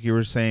 Dragic, like you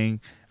were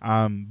saying.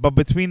 But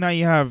between that,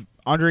 you have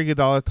Andre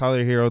Iguodala,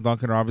 Tyler Hero,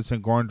 Duncan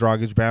Robinson, Goran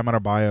Dragic, Bam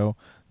Adebayo,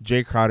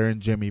 Jay Crowder,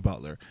 and Jimmy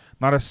Butler.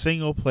 Not a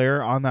single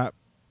player on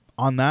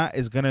that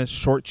is gonna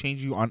shortchange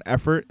you on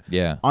effort.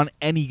 On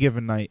any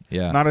given night.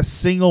 Not a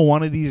single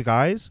one of these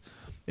guys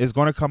is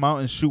going to come out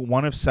and shoot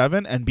 1 of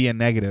 7 and be a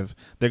negative.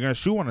 They're going to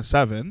shoot 1 of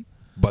 7.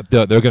 But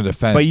they're going to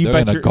defend. But you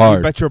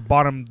bet your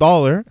bottom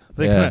dollar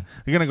they're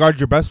going to guard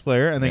your best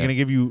player, and they're going to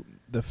give you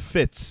the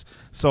fits.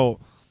 So,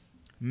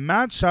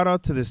 mad shout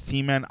out to this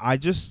team, man. I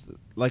just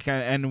I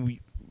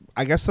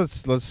guess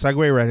let's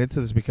segue right into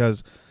this,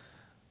 because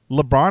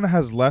LeBron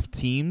has left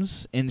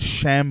teams in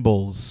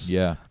shambles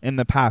in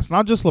the past.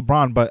 Not just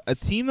LeBron, but a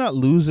team that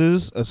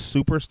loses a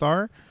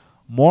superstar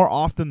more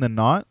often than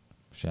not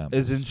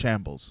is in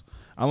shambles.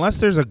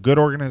 Unless there's a good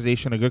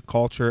organization, a good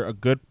culture, a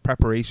good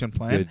preparation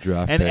plan. Good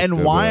draft and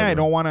pick, why I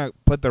don't want to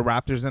put the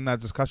Raptors in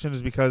that discussion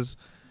is because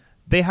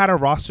they had a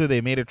roster,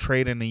 they made a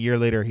trade, and a year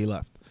later he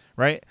left,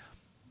 right?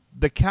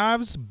 The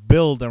Cavs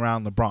build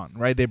around LeBron,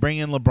 right? They bring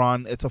in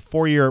LeBron. It's a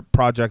 4-year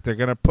project. They're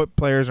going to put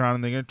players around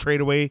him. They're going to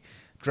trade away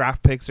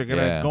draft picks. They're going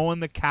to go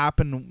in the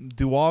cap and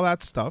do all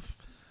that stuff,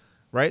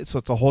 right? So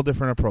it's a whole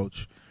different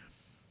approach.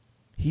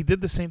 He did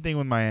the same thing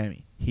with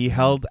Miami. He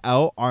held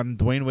out on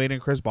Dwayne Wade and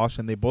Chris Bosh,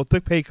 and they both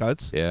took pay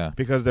cuts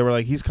because they were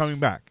like, he's coming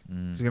back.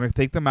 He's going to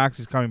take the max.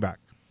 He's coming back.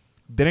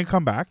 Didn't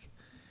come back.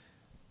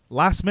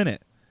 Last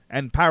minute.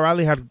 And Pat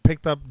Riley had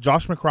picked up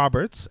Josh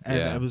McRoberts, and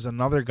it was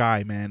another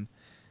guy, man.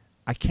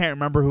 I can't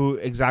remember who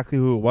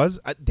it was.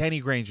 Danny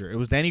Granger. It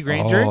was Danny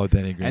Granger,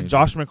 and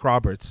Josh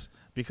McRoberts,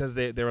 because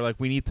they were like,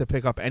 we need to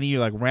pick up any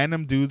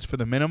random dudes for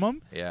the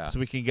minimum so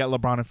we can get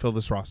LeBron and fill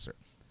this roster.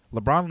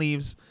 LeBron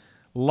leaves.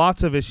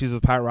 Lots of issues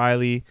with Pat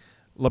Riley.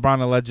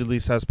 LeBron allegedly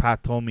says,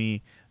 Pat told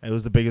me It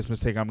was the biggest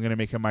mistake I'm going to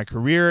make in my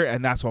career,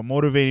 and that's what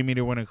motivated me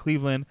to win in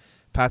Cleveland.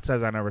 Pat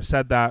says I never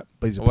said that,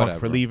 but he's a punk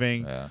for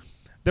leaving. Yeah.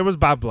 There was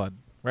bad blood,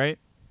 right?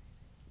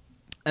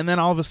 And then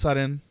all of a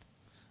sudden,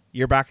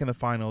 you're back in the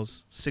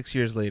finals 6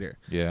 years later.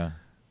 Yeah.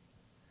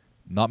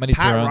 Not many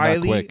Pat turn Riley,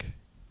 that quick.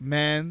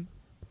 Man,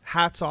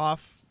 hats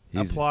off.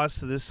 Applause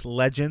to this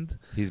legend.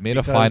 He's made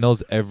a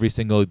finals every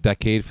single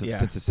decade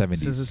since the 70s.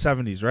 Since the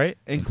 70s, right?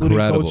 Including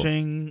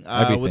coaching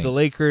with the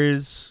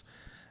Lakers.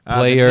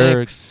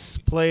 Players.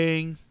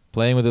 Playing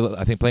with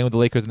the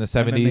Lakers in the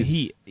 70s. And then the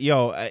Heat.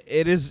 Yo,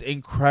 it is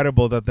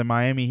incredible that the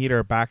Miami Heat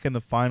are back in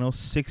the finals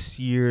 6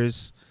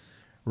 years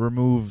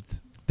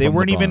removed. They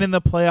weren't even in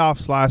the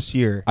playoffs last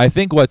year. I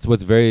think what's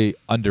very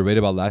underrated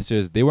about last year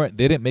is they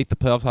didn't make the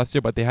playoffs last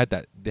year, but they had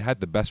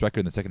the best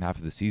record in the second half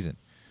of the season.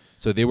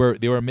 So they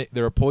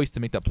were poised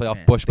to make that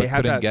playoff push, but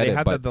couldn't get it. They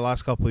had that the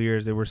last couple of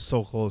years. They were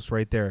so close,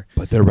 right there.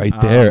 But they're right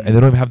there, and they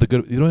don't even have the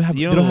good. They don't have.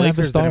 The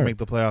Lakers didn't make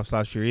the playoffs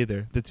last year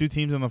either. The two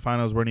teams in the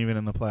finals weren't even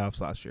in the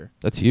playoffs last year.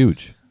 That's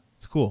huge.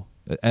 It's cool.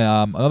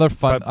 Another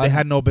fun. But they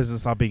had no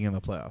business not being in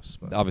the playoffs.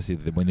 But. Obviously,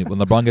 when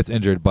LeBron gets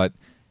injured, but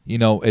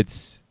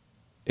it's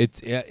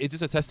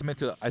just a testament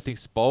to, I think,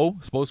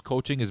 Spo. Spo's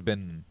coaching has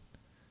been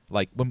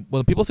like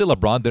when people say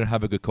LeBron didn't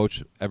have a good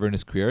coach ever in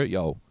his career,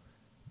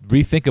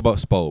 rethink about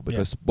Spo,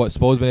 because what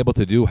Spo's been able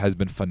to do has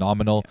been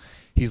phenomenal. Yeah.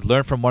 He's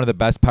learned from one of the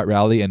best, Pat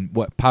Riley, and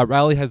what Pat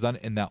Riley has done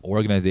in that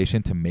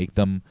organization to make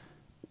them,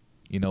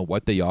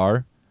 what they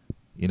are.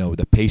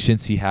 The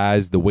patience he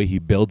has, the way he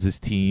builds his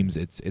teams,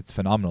 it's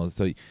phenomenal.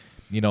 So,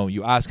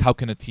 you ask, how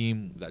can a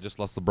team that just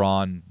lost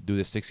LeBron do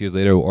this 6 years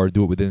later, or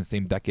do it within the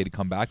same decade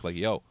come back? Like,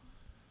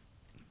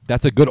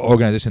 that's a good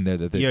organization there.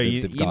 That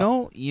they've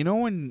got.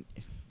 When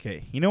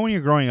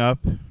you're growing up,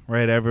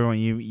 right? Everyone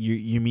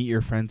you meet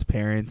your friends'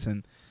 parents,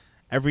 and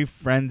every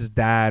friend's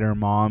dad or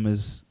mom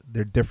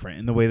they're different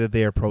in the way that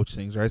they approach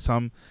things, right?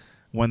 Some,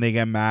 when they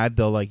get mad,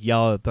 they'll like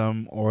yell at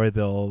them or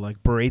they'll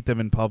like berate them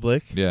in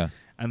public. Yeah.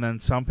 And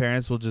then some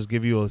parents will just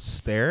give you a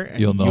stare, and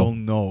you'll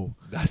know.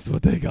 That's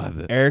what they got.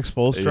 Eric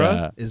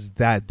Spoelstra is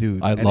that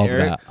dude. I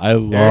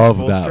love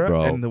that,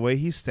 bro. And the way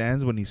he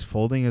stands when he's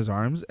folding his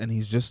arms, and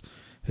he's just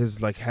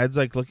his like head's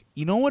like, look,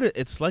 you know what?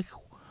 It's like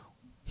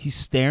he's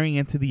staring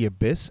into the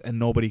abyss, and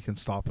nobody can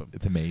stop him.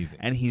 It's amazing.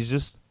 And he's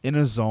just in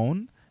a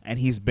zone, and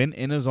he's been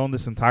in a zone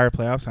this entire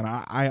playoffs. And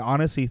I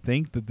honestly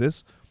think that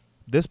this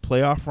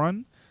playoff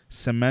run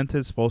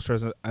cemented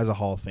Spoelstra as a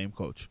Hall of Fame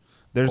coach.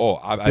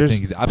 I think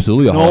he's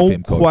absolutely a Hall of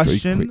Fame coach. No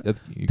question.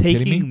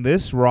 Taking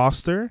this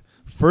roster,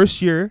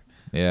 first year,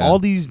 all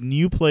these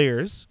new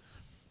players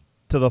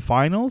to the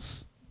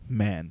finals,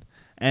 man.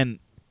 And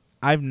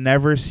I've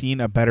never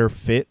seen a better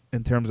fit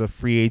in terms of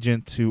free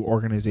agent to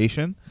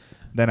organization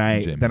than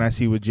I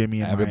see with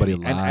Jimmy and everybody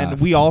Miami. laughed.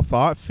 And we all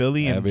thought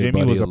Philly and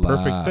Jimmy was a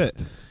perfect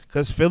fit,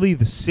 because Philly,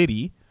 the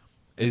city,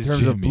 in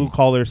terms of blue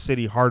collar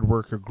city, hard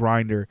worker,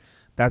 grinder,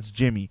 that's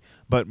Jimmy.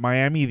 But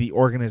Miami, the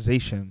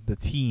organization, the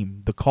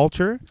team, the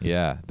culture,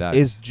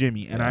 is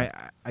Jimmy. And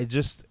I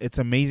just, it's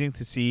amazing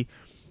to see.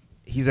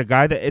 He's a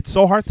guy that it's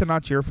so hard to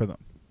not cheer for them.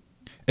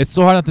 It's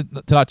so hard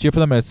to not cheer for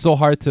them, and it's so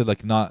hard to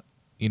like not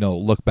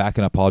look back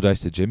and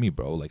apologize to Jimmy,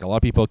 bro. Like, a lot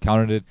of people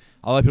countered it.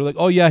 A lot of people are like,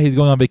 oh yeah, he's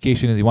going on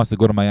vacation and he wants to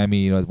go to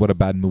Miami. What a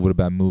bad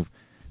move.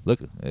 Look,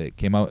 it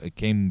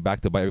came back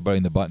to bite everybody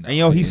in the butt.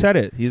 And he said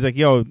it. He's like,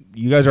 you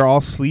guys are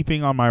all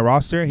sleeping on my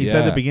roster. He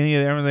said at the beginning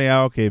of the everyone's like,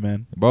 yeah, okay,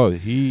 man. Bro,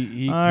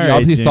 he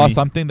obviously saw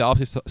something that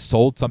obviously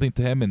sold something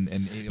to him, and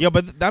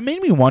but that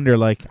made me wonder,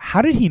 like,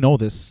 how did he know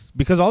this?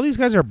 Because all these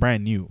guys are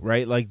brand new,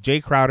 right? Like,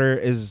 Jay Crowder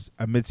is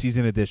a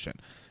midseason addition.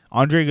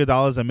 Andre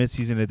Iguodala is a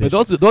midseason addition.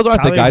 But those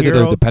aren't the guys that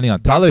they're depending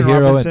on. Tyler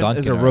Hero and Duncan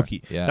is a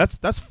rookie. Yeah.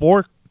 That's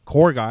four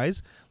core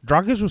guys.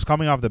 Dragic was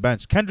coming off the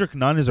bench. Kendrick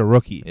Nunn is a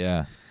rookie.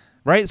 Yeah.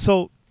 Right?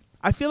 So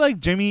I feel like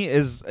Jimmy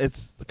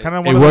it's kind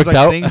of one of those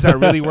like things that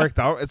really worked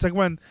out. It's like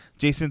when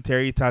Jason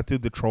Terry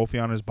tattooed the trophy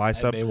on his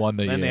bicep, and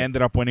they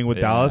ended up winning with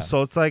Dallas.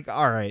 So it's like,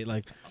 all right,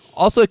 like.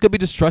 Also, it could be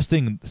just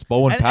trusting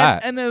Spo and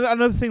Pat. And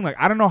another thing, like,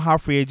 I don't know how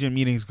free agent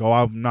meetings go.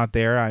 I'm not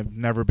there. I've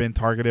never been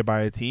targeted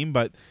by a team,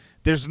 but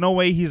there's no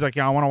way he's like,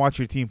 I want to watch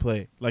your team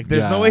play. Like,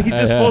 there's no way he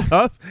just pulled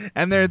up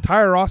and their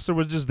entire roster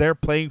was just there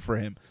playing for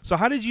him. So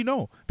how did you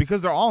know?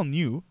 Because they're all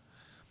new.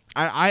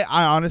 I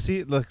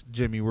honestly, look,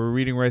 Jimmy, we're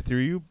reading right through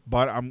you,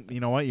 but you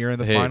know what? You're in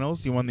the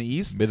finals. You won the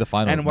East. Made the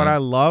finals. And what I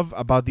love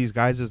about these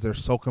guys is they're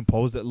so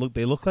composed.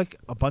 They look like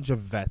a bunch of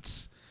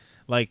vets.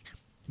 Like,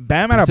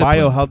 Bam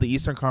Adebayo held the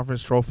Eastern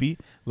Conference trophy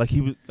like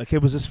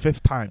it was his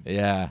fifth time.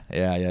 Yeah.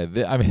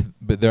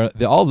 But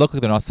they all look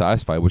like they're not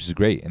satisfied, which is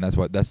great, and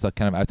that's the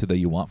kind of attitude that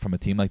you want from a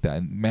team like that.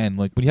 And man,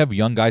 like, when you have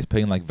young guys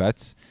playing like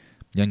vets,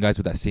 young guys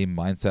with that same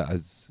mindset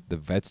as the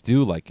vets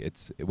do, like,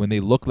 it's when they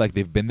look like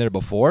they've been there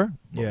before.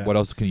 Yeah. What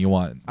else can you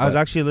want? I was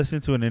actually listening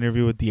to an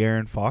interview with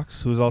De'Aaron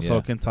Fox, who's also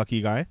a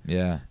Kentucky guy.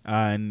 Yeah.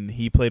 And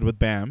he played with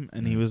Bam,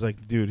 and he was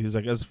like, dude, he's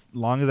like, as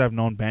long as I've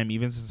known Bam,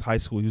 even since high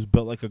school, he was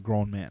built like a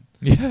grown man.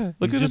 Yeah.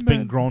 He's just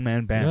been grown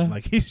man Bam. Yeah.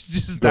 Like, he's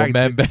just grown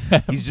that man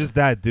Bam. He's just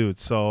that dude.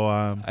 So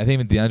I think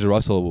even D'Angelo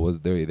Russell was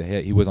there.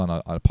 He was on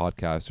a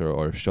podcast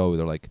or a show.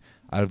 They're like,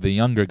 out of the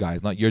younger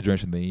guys, not your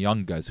generation, the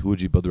young guys, who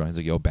would you build around? He's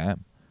like, yo,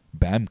 Bam.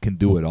 Bam can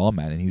do it all,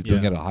 man, and he's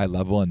doing it at a high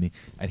level, and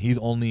he's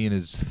only in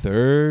his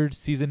third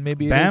season,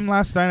 maybe. Bam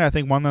last night, I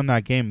think, won them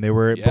that game. They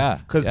were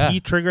because he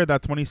triggered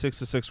that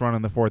 26-6 run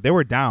in the fourth. They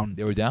were down.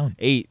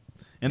 8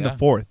 in the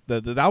fourth.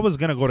 That was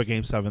gonna go to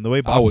Game 7. The way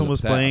Boston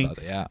was playing,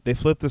 they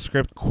flipped the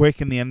script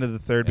quick in the end of the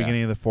third,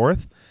 beginning of the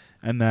fourth,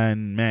 and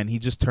then man, he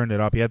just turned it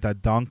up. He had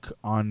that dunk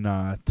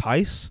on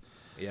Tice,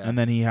 and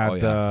then he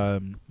had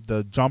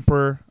the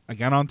jumper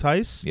again on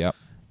Tice. Yep,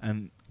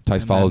 and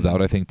Tice follows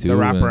out, I think, too. The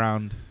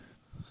wraparound.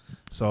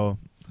 So,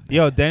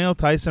 Daniel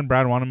Tice and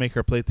Brad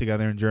Wanamaker played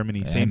together in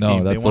Germany. Same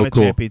team. They won a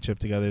championship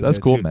together. That's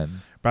cool,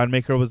 man. Brad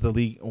Maker was the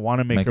league.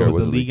 Wanamaker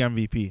was the league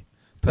MVP.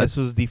 Tice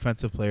was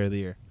Defensive Player of the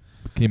Year.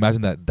 Can you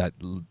imagine that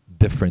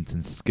difference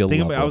in skill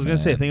level? I was going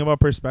to say, think about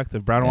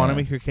perspective. Brad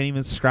Wanamaker can't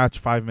even scratch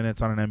 5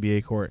 minutes on an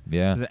NBA court.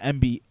 Yeah. He's the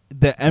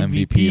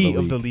MVP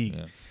of the league.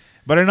 Yeah.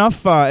 But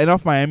enough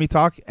Miami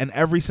talk. And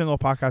every single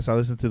podcast I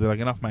listen to, they're like,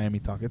 enough Miami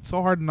talk. It's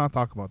so hard to not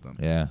talk about them.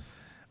 Yeah.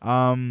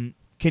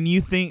 Do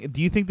you think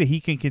that he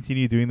can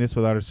continue doing this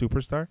without a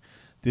superstar?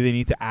 Do they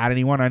need to add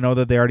anyone? I know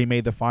that they already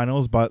made the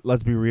finals, but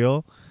let's be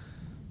real.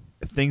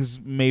 Things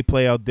may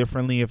play out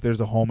differently if there's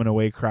a home and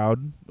away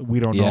crowd. We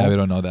don't know. Yeah, we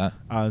don't know that.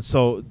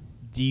 So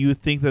do you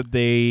think that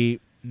they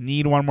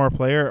need one more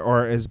player,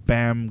 or is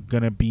Bam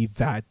going to be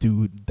that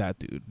dude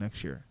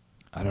next year?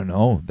 I don't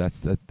know.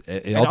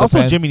 It all also,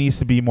 depends. Jimmy needs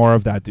to be more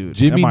of that dude.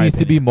 Jimmy needs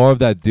to be more of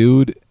that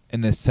dude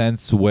in a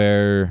sense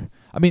where,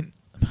 I mean,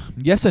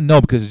 yes and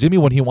no, because Jimmy,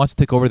 when he wants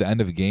to take over the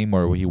end of a game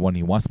or when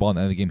he wants the ball in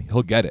the end of the game,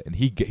 he'll get it, and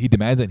he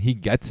demands it, and he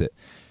gets it.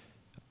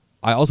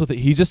 I also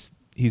think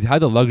he's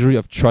had the luxury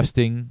of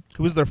trusting.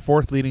 Who was their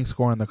fourth leading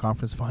scorer in the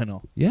conference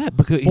final? Yeah,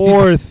 because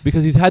fourth.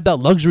 Because he's had that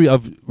luxury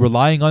of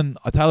relying on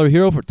a Tyler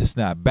Hero to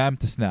snap, Bam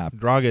to snap,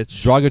 Dragic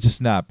to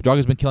snap.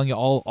 Dragic's been killing it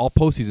all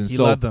postseason. He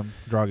led them,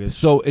 Dragic.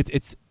 So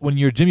it's when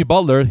you're Jimmy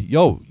Butler,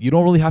 you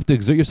don't really have to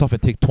exert yourself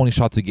and take 20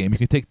 shots a game. You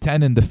can take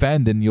 10 and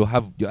defend, and you'll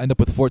end up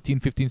with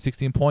 14, 15,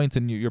 16 points,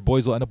 and your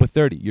boys will end up with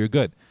 30. You're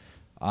good.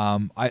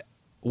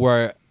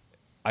 Where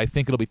I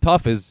think it'll be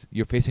tough is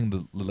you're facing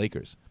the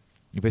Lakers.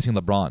 You're facing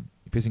LeBron.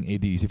 You're facing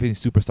AD. You're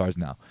facing superstars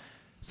now.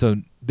 So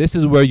this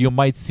is where you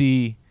might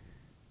see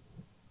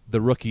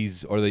the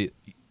rookies or the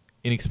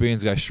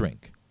inexperienced guys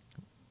shrink.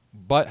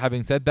 But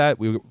having said that,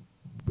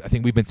 I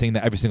think we've been saying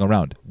that every single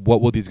round.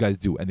 What will these guys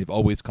do? And they've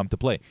always come to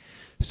play.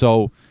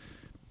 So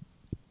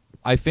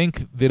I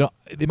think they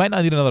might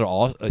not need a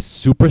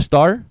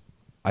superstar.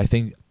 I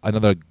think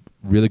another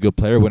really good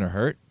player wouldn't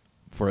hurt.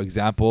 For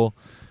example,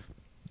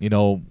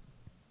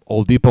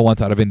 Oladipo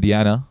wants out of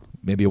Indiana.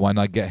 Maybe why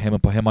not get him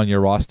and put him on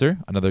your roster?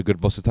 Another good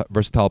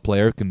versatile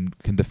player can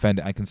defend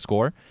and can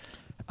score.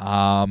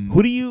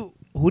 Who do you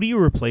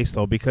replace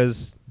though?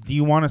 Because do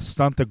you want to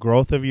stunt the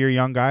growth of your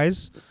young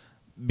guys?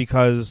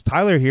 Because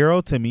Tyler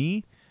Hero, to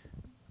me,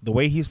 the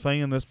way he's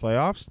playing in this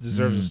playoffs,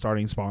 deserves a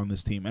starting spot on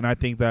this team, and I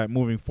think that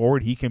moving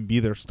forward, he can be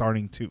their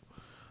starting two.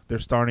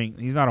 He's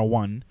not a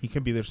one. He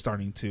can be their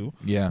starting two.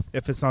 Yeah.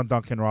 If it's not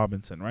Duncan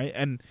Robinson, right?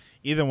 And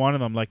either one of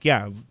them,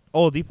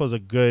 Oladipo's a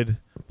good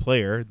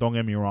player. Don't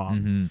get me wrong.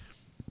 Mm-hmm.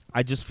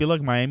 I just feel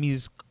like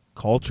Miami's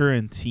culture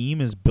and team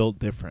is built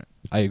different.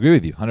 I agree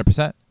with you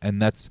 100%.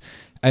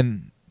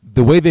 And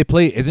the way they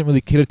play isn't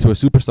really catered to a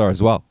superstar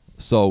as well.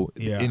 So,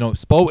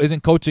 Spo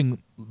isn't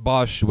coaching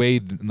Bosh,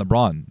 Wade, and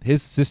LeBron.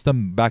 His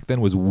system back then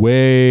was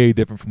way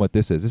different from what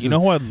this is. This is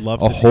who I'd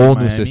love to see a whole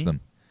new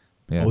system.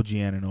 Yeah. OG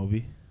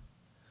Anunoby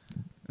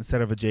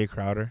instead of a Jay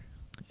Crowder.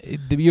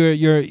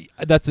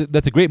 That's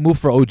a great move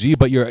for OG,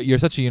 but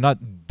you're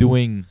not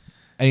doing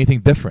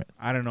anything different.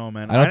 I don't know,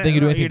 man. I don't think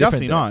you're doing anything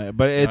different. You're definitely not.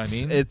 But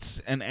it's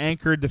an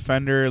anchored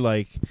defender.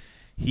 Like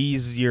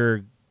he's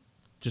you're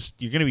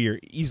gonna be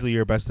easily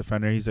your best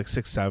defender. He's like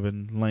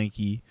 6'7",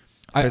 lanky.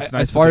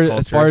 As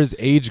far as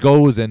age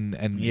goes, and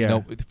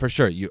for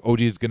sure,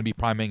 OG is gonna be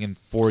priming in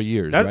 4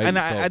 years. Right? And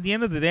at the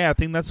end of the day, I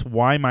think that's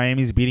why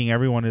Miami's beating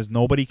everyone. Is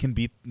nobody can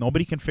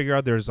figure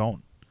out their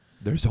zone.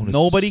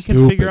 Nobody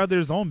can figure out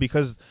their zone,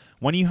 because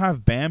when you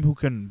have Bam who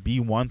can be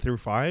 1 through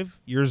 5,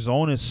 your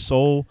zone is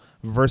so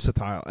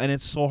versatile and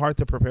it's so hard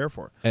to prepare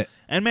for.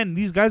 And man,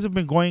 these guys have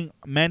been going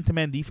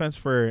man-to-man defense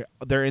for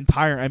their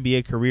entire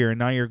NBA career, and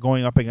now you're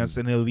going up against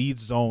an elite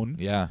zone.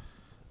 Yeah,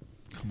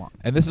 come on.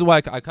 And this is why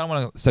I kind of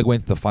want to segue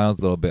into the finals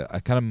a little bit.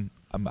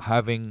 I'm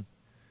having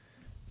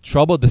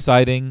trouble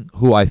deciding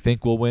who I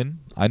think will win.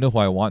 I know who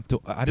I want to.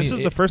 This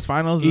is the first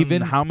finals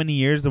in how many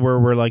years where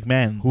we're like,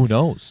 man, who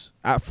knows?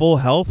 At full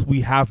health,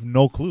 we have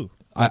no clue.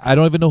 I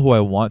don't even know who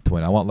I want to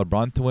win. I want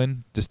LeBron to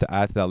win just to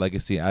add to that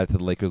legacy, add to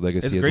the Lakers'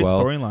 legacy as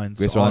well. Great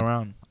storylines all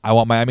around. I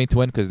want Miami to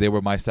win because they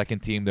were my second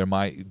team.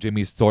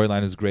 Jimmy's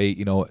storyline is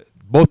great.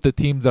 Both the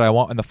teams that I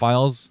want in the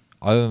finals,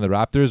 other than the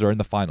Raptors, are in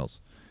the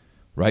finals,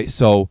 right?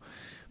 So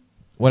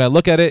when I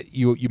look at it,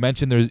 you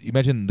mentioned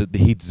the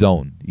Heat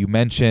zone. You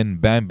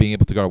mentioned Bam being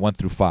able to guard 1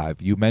 through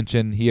 5. You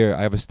mentioned here,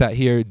 I have a stat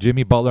here,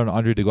 Jimmy Butler and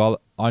Andre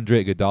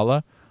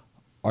Iguodala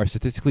are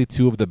statistically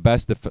 2 of the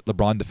best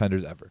LeBron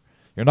defenders ever.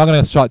 You're not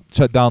going to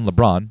shut down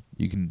LeBron.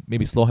 You can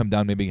maybe slow him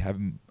down, maybe have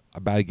him a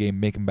bad game,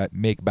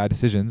 make bad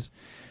decisions.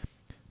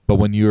 But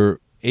when you're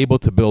able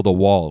to build a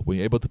wall, when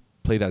you're able to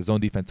play that zone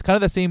defense, kind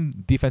of the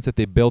same defense that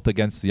they built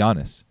against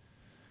Giannis.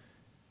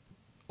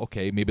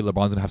 Okay, maybe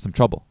LeBron's going to have some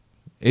trouble.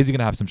 Is he going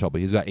to have some trouble?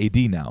 He's got AD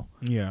now.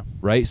 Yeah.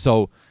 Right?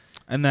 So,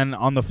 and then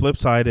on the flip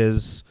side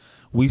is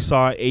we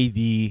saw AD,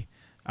 we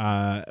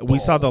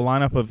saw the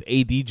lineup of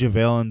AD,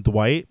 JaVale, and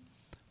Dwight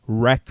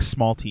wreck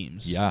small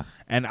teams. Yeah.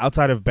 And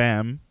outside of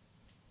Bam,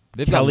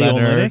 they've Kelly got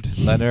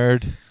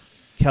Leonard.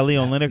 Kelly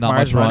Olynyk,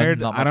 Myers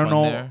Leonard. I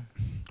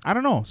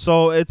don't know.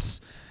 So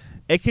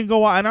it can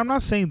go on. And I'm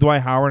not saying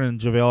Dwight Howard and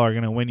JaVale are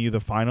going to win you the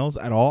finals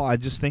at all. I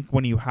just think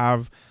when you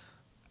have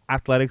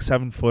athletic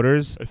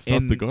 7-footers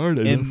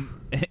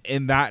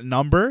in that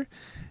number,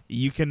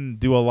 you can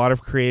do a lot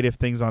of creative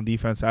things on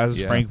defense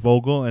as Frank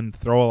Vogel and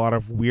throw a lot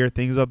of weird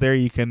things out there.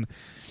 You can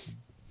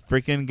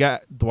freaking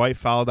get Dwight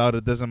fouled out.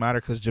 It doesn't matter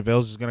because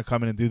JaVale's just going to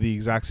come in and do the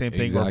exact same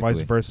thing or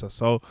vice versa.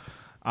 So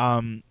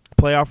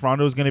playoff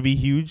Rondo is going to be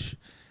huge.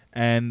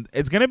 And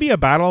it's going to be a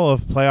battle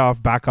of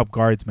playoff backup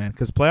guards, man,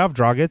 because playoff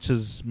Dragic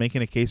is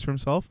making a case for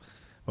himself.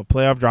 But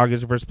playoff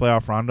Dragic versus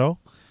playoff Rondo,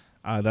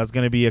 that's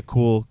going to be a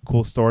cool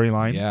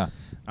storyline. Yeah.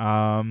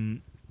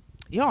 I'm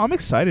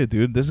excited,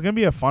 dude. This is going to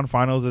be a fun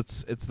finals.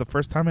 It's the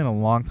first time in a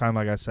long time,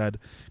 like I said,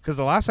 because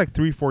the last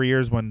 3-4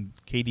 years when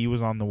KD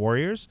was on the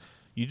Warriors,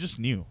 you just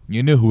knew.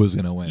 You knew who was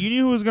going to win. You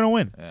knew who was going to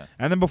win. Yeah.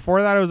 And then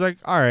before that, it was like,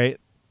 all right,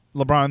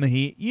 LeBron and the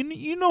Heat.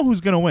 You know who's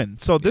going to win.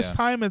 So this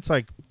time it's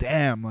like,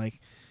 damn,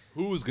 like.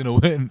 Who's going to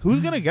win?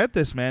 Who's going to get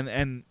this, man?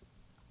 And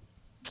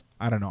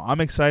I don't know. I'm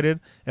excited.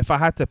 If I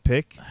had to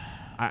pick,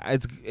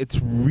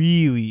 it's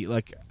really,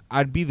 like,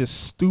 I'd be the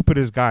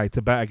stupidest guy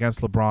to bet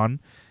against LeBron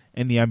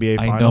in the NBA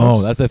Finals. I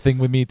know. That's the thing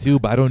with me, too,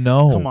 but I don't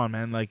know. Come on,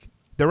 man. Like,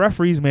 the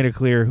referees made it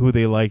clear who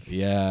they like in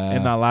Yeah.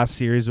 that last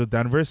series with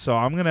Denver. So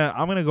I'm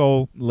gonna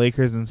go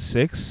Lakers in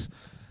 6.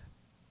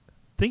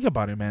 Think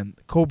about it, man.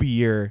 Kobe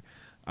year.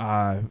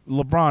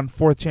 LeBron,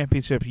 4th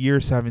championship,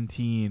 year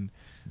 17.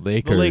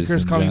 The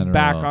Lakers coming general.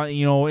 back on,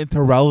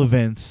 into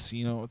relevance.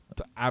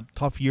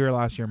 Tough year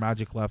last year.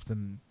 Magic left,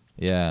 and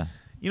Yeah.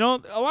 a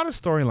lot of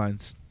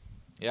storylines.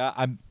 Yeah,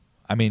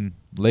 I mean,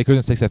 Lakers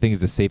in 6, I think,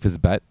 is the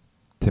safest bet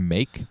to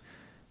make.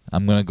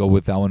 I'm gonna go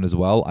with that one as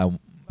well.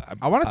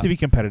 I want it to be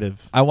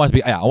competitive. I want it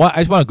to be. I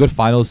just want a good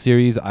finals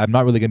series. I'm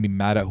not really gonna be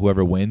mad at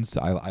whoever wins.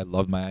 I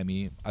love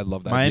Miami. I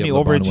love that. Miami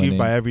overachieved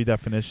by every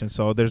definition,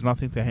 so there's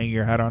nothing to hang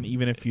your head on.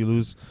 Even if you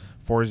lose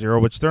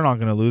 4-0, which they're not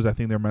gonna lose. I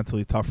think they're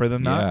mentally tougher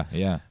than that.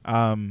 Yeah.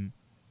 And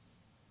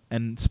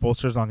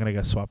Spoelstra's not gonna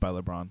get swept by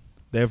LeBron.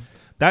 They have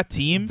that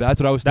team. That's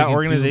what I was thinking. That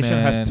organization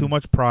too, has too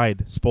much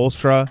pride.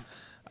 Spoelstra.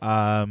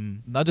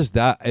 Not just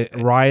that.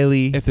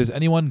 Riley. If there's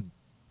anyone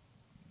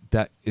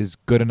that is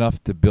good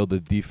enough to build a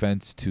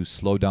defense to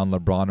slow down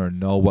LeBron or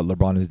know what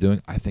LeBron is doing,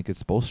 I think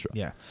it's Spoelstra.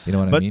 Yeah. You know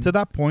what I mean? But to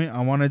that point,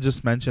 I want to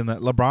just mention that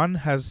LeBron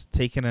has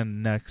taken a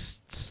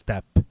next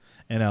step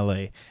in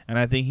LA, and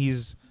I think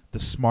he's the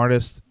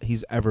smartest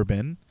he's ever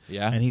been.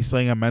 Yeah. And he's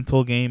playing a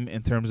mental game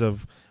in terms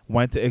of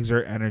when to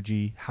exert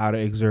energy, how to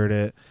exert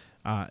it.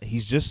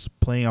 He's just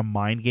playing a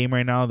mind game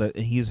right now that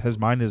his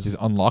mind is he's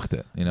unlocked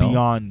it,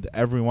 beyond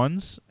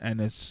everyone's,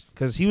 and it's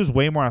because he was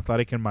way more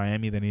athletic in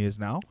Miami than he is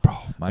now. Bro,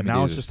 Miami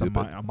now it's just a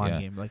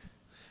mind game. Like,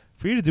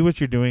 for you to do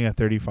what you're doing at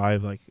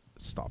 35, like,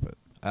 stop it.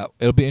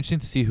 It'll be interesting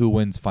to see who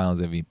wins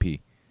Finals MVP,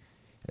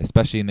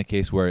 especially in the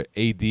case where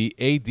AD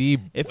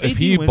if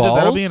he wins balls,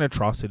 that'll be an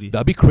atrocity.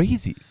 That'd be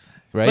crazy,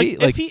 right?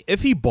 Like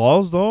if he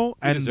balls though,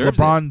 and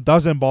LeBron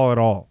doesn't ball at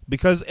all,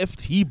 because if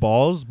he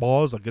balls,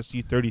 I guess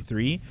you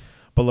 33.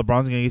 But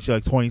LeBron's gonna get you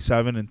like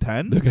 27 and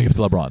 10. They're gonna give it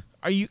to LeBron.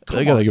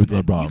 They're gonna give it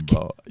to LeBron,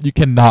 bro. You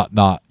can't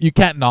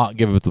not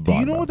give it to LeBron. Do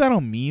you know what that'll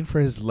mean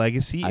for his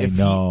legacy if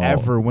he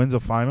ever wins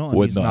a final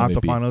and he's not the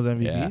Finals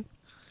MVP? Yeah.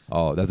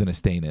 Oh, that's gonna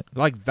stain it.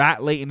 Like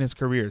that late in his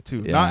career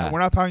too. Yeah. We're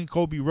not talking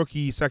Kobe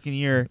rookie second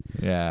year.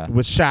 Yeah.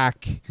 With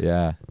Shaq.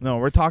 Yeah. No,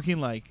 we're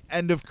talking like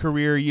end of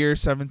career year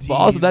 17. But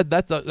also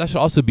that should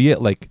also be it.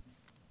 Like,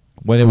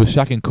 when it was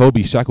Shaq and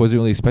Kobe, Shaq wasn't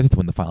really expected to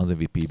win the Finals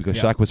MVP because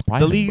Shaq was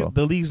prime.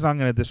 The league's not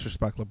going to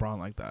disrespect LeBron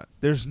like that.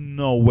 There's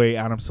no way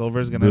Adam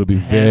Silver is going to. It'll be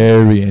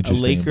very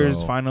interesting. A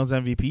Lakers Finals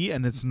MVP,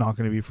 and it's not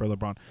going to be for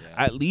LeBron.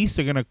 Yeah. At least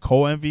they're going to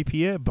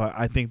co-MVP it, but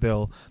I think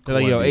they're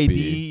like, yo, AD,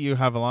 you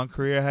have a long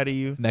career ahead of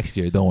you. Next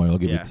year, don't worry, I'll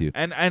give it to you.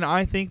 And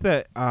I think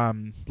that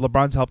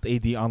LeBron's helped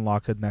AD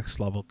unlock a next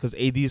level because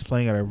AD is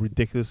playing at a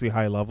ridiculously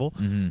high level.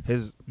 Mm-hmm.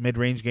 His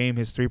mid-range game,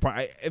 his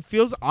 3-point, it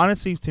feels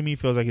honestly to me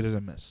feels like he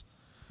doesn't miss.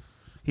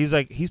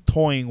 He's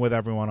toying with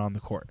everyone on the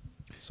court.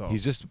 So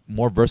he's just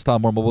more versatile,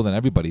 more mobile than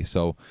everybody.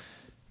 So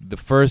the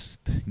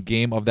first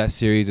game of that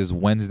series is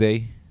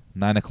Wednesday,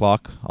 9:00.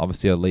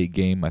 Obviously a late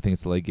game. I think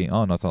it's a late game.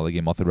 Oh no, it's not a late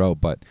game all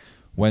throughout. But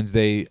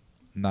Wednesday,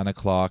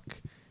 9:00,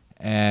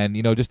 and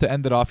just to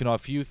end it off, a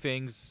few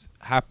things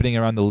happening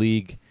around the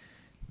league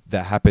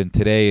that happened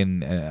today,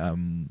 and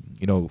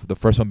the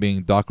first one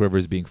being Doc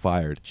Rivers being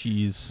fired.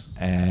 Jeez.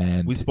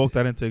 And we spoke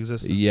that into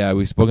existence. Yeah,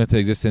 we spoke into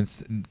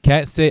existence.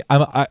 Can't say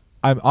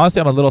I'm honestly,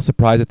 I'm a little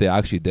surprised that they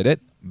actually did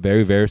it.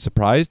 Very, very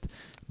surprised.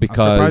 Because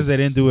I'm surprised they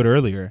didn't do it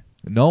earlier.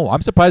 No,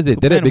 I'm surprised they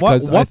did it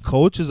because what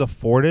coach is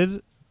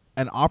afforded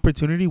an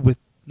opportunity with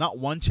not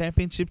one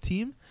championship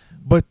team,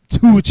 but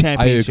two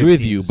championship teams? I agree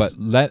with you, but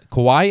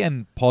Kawhi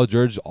and Paul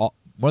George, one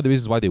of the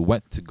reasons why they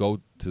went to go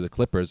to the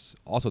Clippers,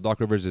 also Doc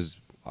Rivers is,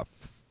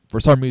 for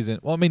some reason,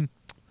 well, I mean,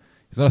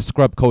 he's not a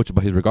scrub coach,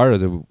 but he's regarded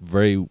as a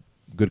very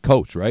good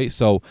coach, right?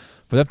 So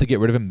for them to get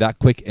rid of him that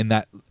quick in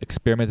that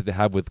experiment that they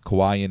have with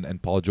Kawhi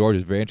and Paul George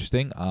is very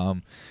interesting.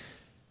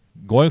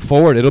 Going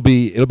forward, it'll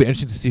be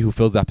interesting to see who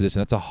fills that position.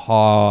 That's a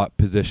hot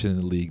position in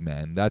the league,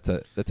 man. That's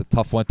a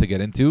tough one to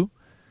get into.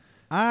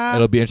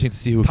 It'll be interesting to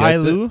see who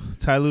gets it.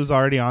 Ty Lue's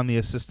already on the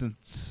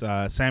assistants.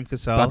 Sam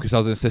Cassell. Sam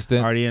Cassell's an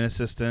assistant. Already an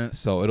assistant.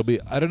 So it'll be,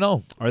 I don't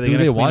know. Are they going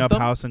to clean up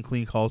house and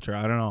clean culture?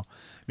 I don't know.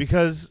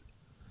 Because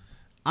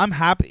I'm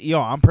happy.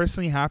 I'm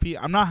personally happy.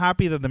 I'm not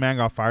happy that the man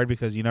got fired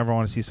because you never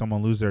want to see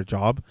someone lose their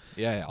job.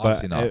 Yeah,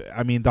 obviously not.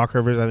 I mean, Doc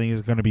Rivers, I think,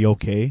 is going to be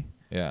okay.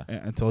 Yeah.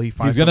 Until he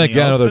finds something else. He's going to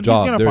get another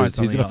job.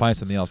 He's going to find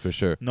something else for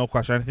sure. No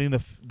question. I think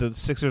the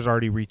Sixers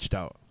already reached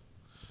out.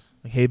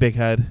 Like, hey, big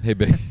head. Hey,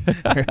 big.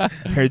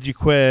 Heard you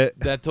quit.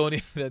 That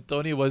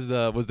Tony was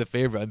the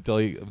favorite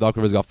until Doc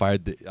Rivers got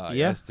fired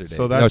yesterday.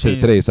 So that changed,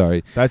 today.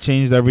 Sorry. That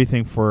changed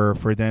everything for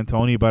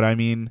D'Antoni. But I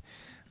mean,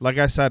 like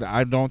I said,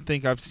 I don't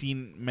think I've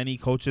seen many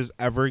coaches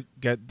ever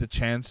get the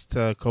chance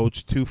to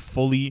coach two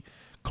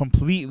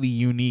completely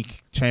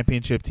unique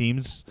championship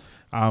teams.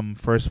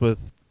 First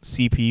with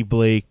CP,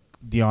 Blake,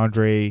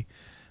 DeAndre,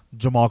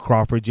 Jamal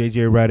Crawford,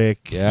 JJ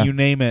Redick, you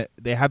name it.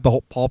 They had the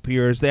whole Paul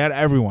Pierce. They had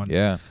everyone.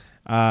 Yeah.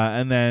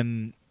 And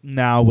then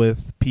now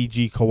with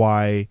PG,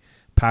 Kawhi,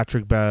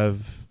 Patrick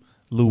Bev,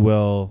 Lou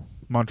Will,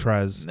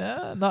 Montrez.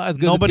 Not as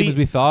good a team as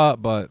we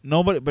thought, but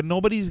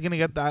nobody's gonna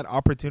get that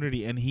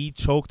opportunity. And he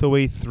choked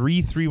away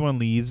 3-3-1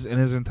 leads in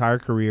his entire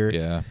career.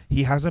 Yeah,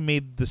 he hasn't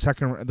made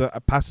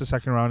past the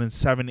second round in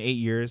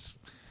 7-8 years.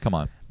 Come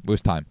on, it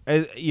was time.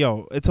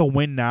 It's a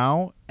win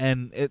now,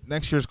 and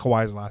next year's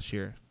Kawhi's last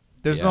year.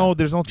 There's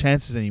no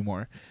chances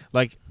anymore.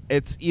 Like,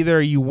 it's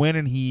either you win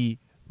and he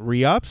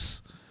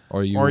re-ups,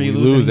 or you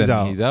lose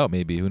and he's out.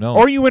 Maybe, who knows?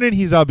 Or you win and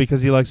he's out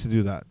because he likes to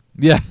do that.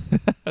 Yeah,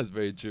 that's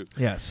very true.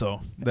 Yeah,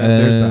 so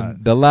there's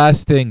that. The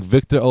last thing,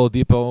 Victor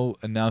Oladipo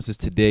announces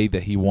today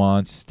that he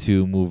wants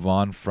to move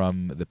on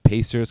from the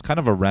Pacers. Kind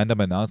of a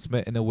random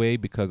announcement in a way,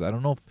 because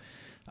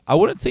I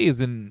wouldn't say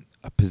he's in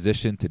a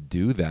position to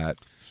do that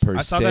per se.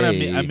 I saw that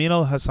Amin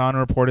Al-Hassan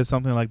reported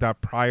something like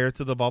that prior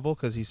to the bubble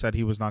because he said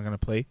he was not going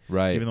to play,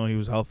 right? Even though he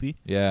was healthy.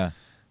 Yeah.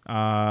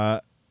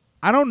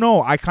 I don't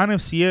know. I kind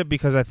of see it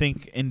because I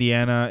think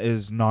Indiana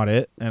is not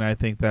it, and I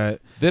think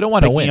that they don't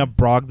want to win. Picking up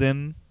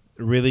Brogdon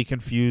really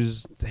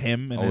confused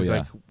him, and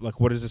like,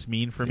 what does this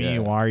mean for me?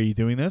 Why are you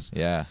doing this?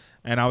 Yeah.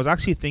 And I was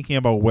actually thinking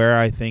about where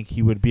I think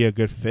he would be a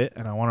good fit,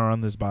 and I want to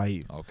run this by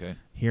you. Okay.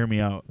 Hear me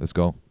out. Let's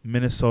go.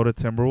 Minnesota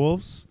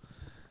Timberwolves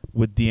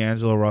with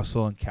D'Angelo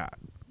Russell and Cat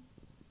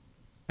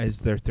as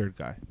their third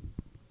guy.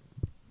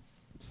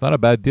 It's not a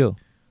bad deal.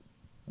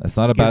 That's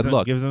not a bad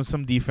look. Gives him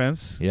some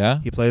defense. Yeah.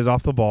 He plays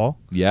off the ball.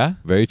 Yeah,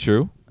 very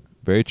true.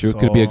 Very true. So,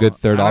 could be a good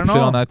third option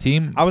on that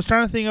team. I was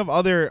trying to think of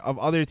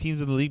other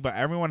teams in the league, but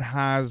everyone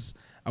has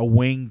a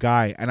wing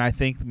guy, and I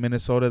think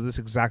Minnesota, this is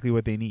exactly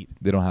what they need.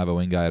 They don't have a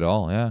wing guy at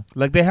all, yeah.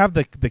 Like, they have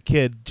the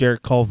kid,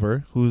 Jarrett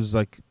Culver, who's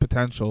like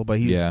potential, but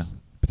he's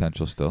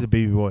potential still. He's a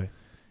baby boy.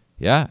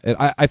 Yeah,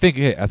 I think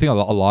a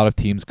lot of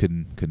teams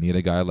could need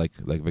a guy like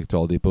Victor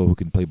Oladipo who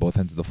can play both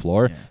ends of the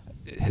floor. Yeah.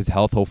 His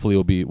health hopefully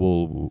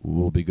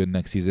will be good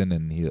next season,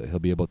 and he'll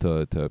be able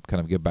to kind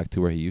of get back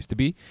to where he used to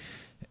be.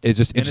 It's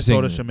just interesting.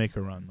 Minnesota should make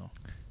a run, though.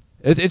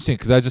 It's interesting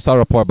because I just saw a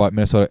report about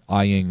Minnesota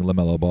eyeing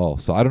LaMelo Ball,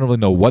 so I don't really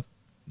know what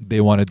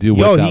they want to do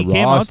with that roster. He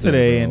came out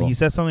today and he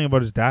said something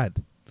about his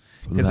dad.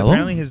 Because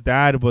apparently his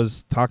dad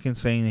was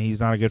saying that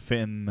he's not a good fit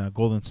in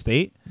Golden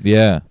State.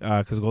 Yeah.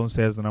 Because Golden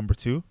State has the number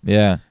 2.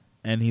 Yeah.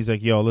 And he's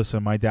like,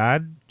 listen, my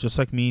dad, just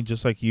like me,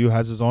 just like you,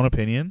 has his own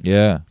opinion.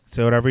 Yeah.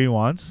 Say whatever he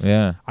wants.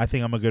 Yeah. I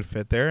think I'm a good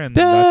fit there, and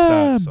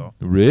that's that. So.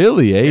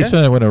 Really? He's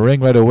trying to win a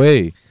ring right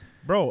away.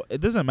 Bro,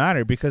 it doesn't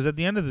matter because at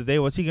the end of the day,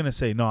 what's he going to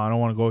say? No, I don't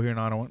want to go here.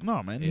 No, I don't want.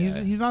 No, man. Yeah.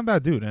 He's not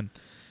that dude. And,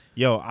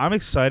 I'm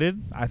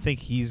excited. I think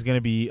he's going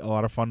to be a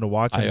lot of fun to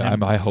watch.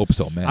 I hope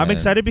so, man. I'm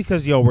excited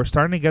because, we're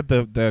starting to get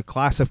the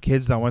class of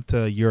kids that went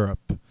to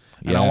Europe.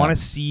 And I want to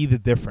see the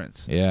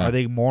difference. Yeah. Are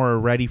they more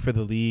ready for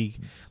the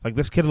league? Like,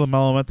 this kid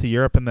LaMelo went to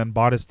Europe and then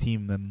bought his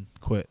team, then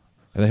quit.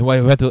 And then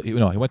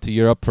he went to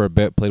Europe for a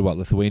bit, played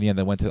Lithuania, and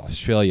then went to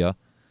Australia,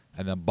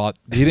 and then bought.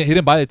 He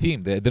didn't buy the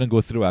team. It didn't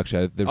go through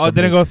actually. It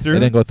didn't go through.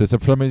 It didn't go through. So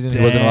for some reason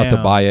he wasn't allowed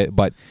to buy it,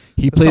 but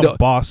he played.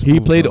 He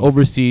played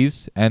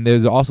overseas, and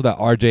there's also that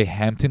R.J.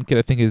 Hampton kid,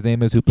 I think his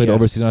name is, who played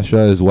overseas in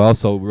Australia as well.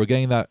 So we're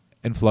getting that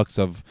influx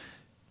of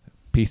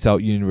peace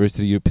out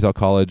university, peace out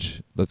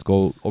college. Let's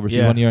go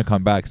overseas 1 year and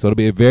come back. So it'll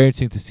be very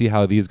interesting to see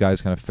how these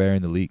guys kind of fare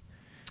in the league.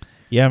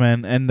 Yeah,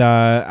 man. And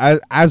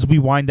as we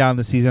wind down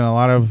the season, a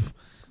lot of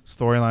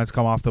storylines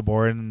come off the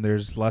board, and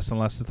there's less and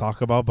less to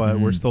talk about. But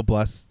we're still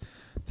blessed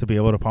to be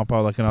able to pump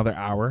out like another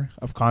hour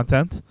of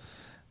content.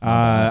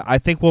 I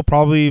think we'll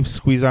probably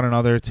squeeze out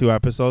another 2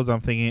 episodes.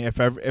 I'm thinking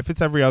if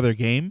it's every other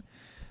game,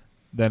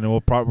 then we're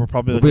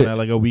probably looking at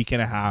like a week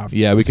and a half.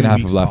 Yeah, week and a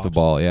half of left of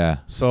ball. Yeah.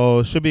 So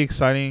it should be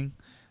exciting.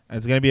 And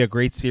it's going to be a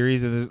great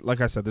series. And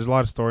like I said, there's a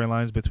lot of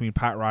storylines between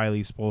Pat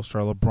Riley,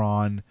 Spoelstra,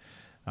 LeBron,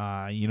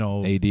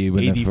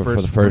 AD for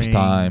the first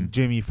time.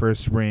 Jimmy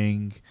first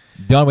ring.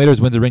 Dion Waiters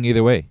wins a ring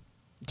either way.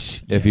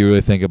 If you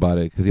really think about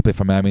it, because he played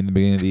for Miami in the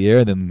beginning of the year,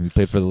 and then he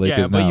played for the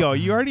Lakers now. Yeah, but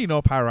you already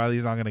know Pat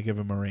Riley's not going to give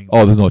him a ring.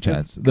 Oh, there's no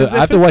chance.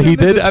 After what he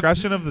did,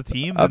 discretion of the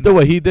team. After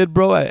what he did,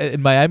 bro,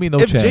 in Miami, no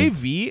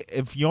chance.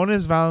 If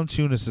Jonas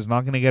Valanciunas is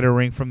not going to get a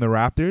ring from the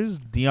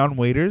Raptors, Dion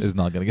Waiters is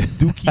not going to get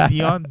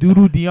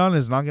Doodoo Dion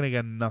is not going to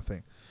get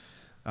nothing.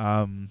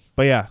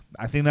 But yeah,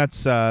 I think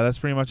that's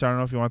pretty much. I don't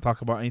know if you want to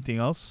talk about anything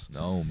else.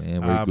 No,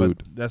 man, we're good.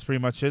 But that's pretty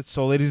much it.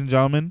 So, ladies and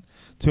gentlemen,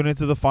 tune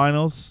into the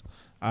finals.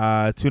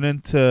 Tune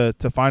in to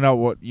find out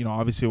what,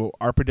 obviously what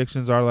our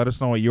predictions are. Let us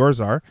know what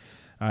yours are.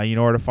 You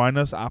know where to find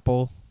us: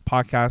 Apple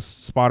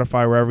Podcasts,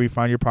 Spotify, wherever you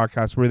find your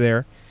podcasts, we're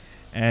there.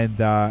 And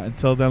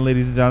until then,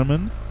 ladies and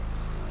gentlemen,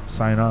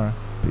 sayonara.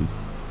 Peace.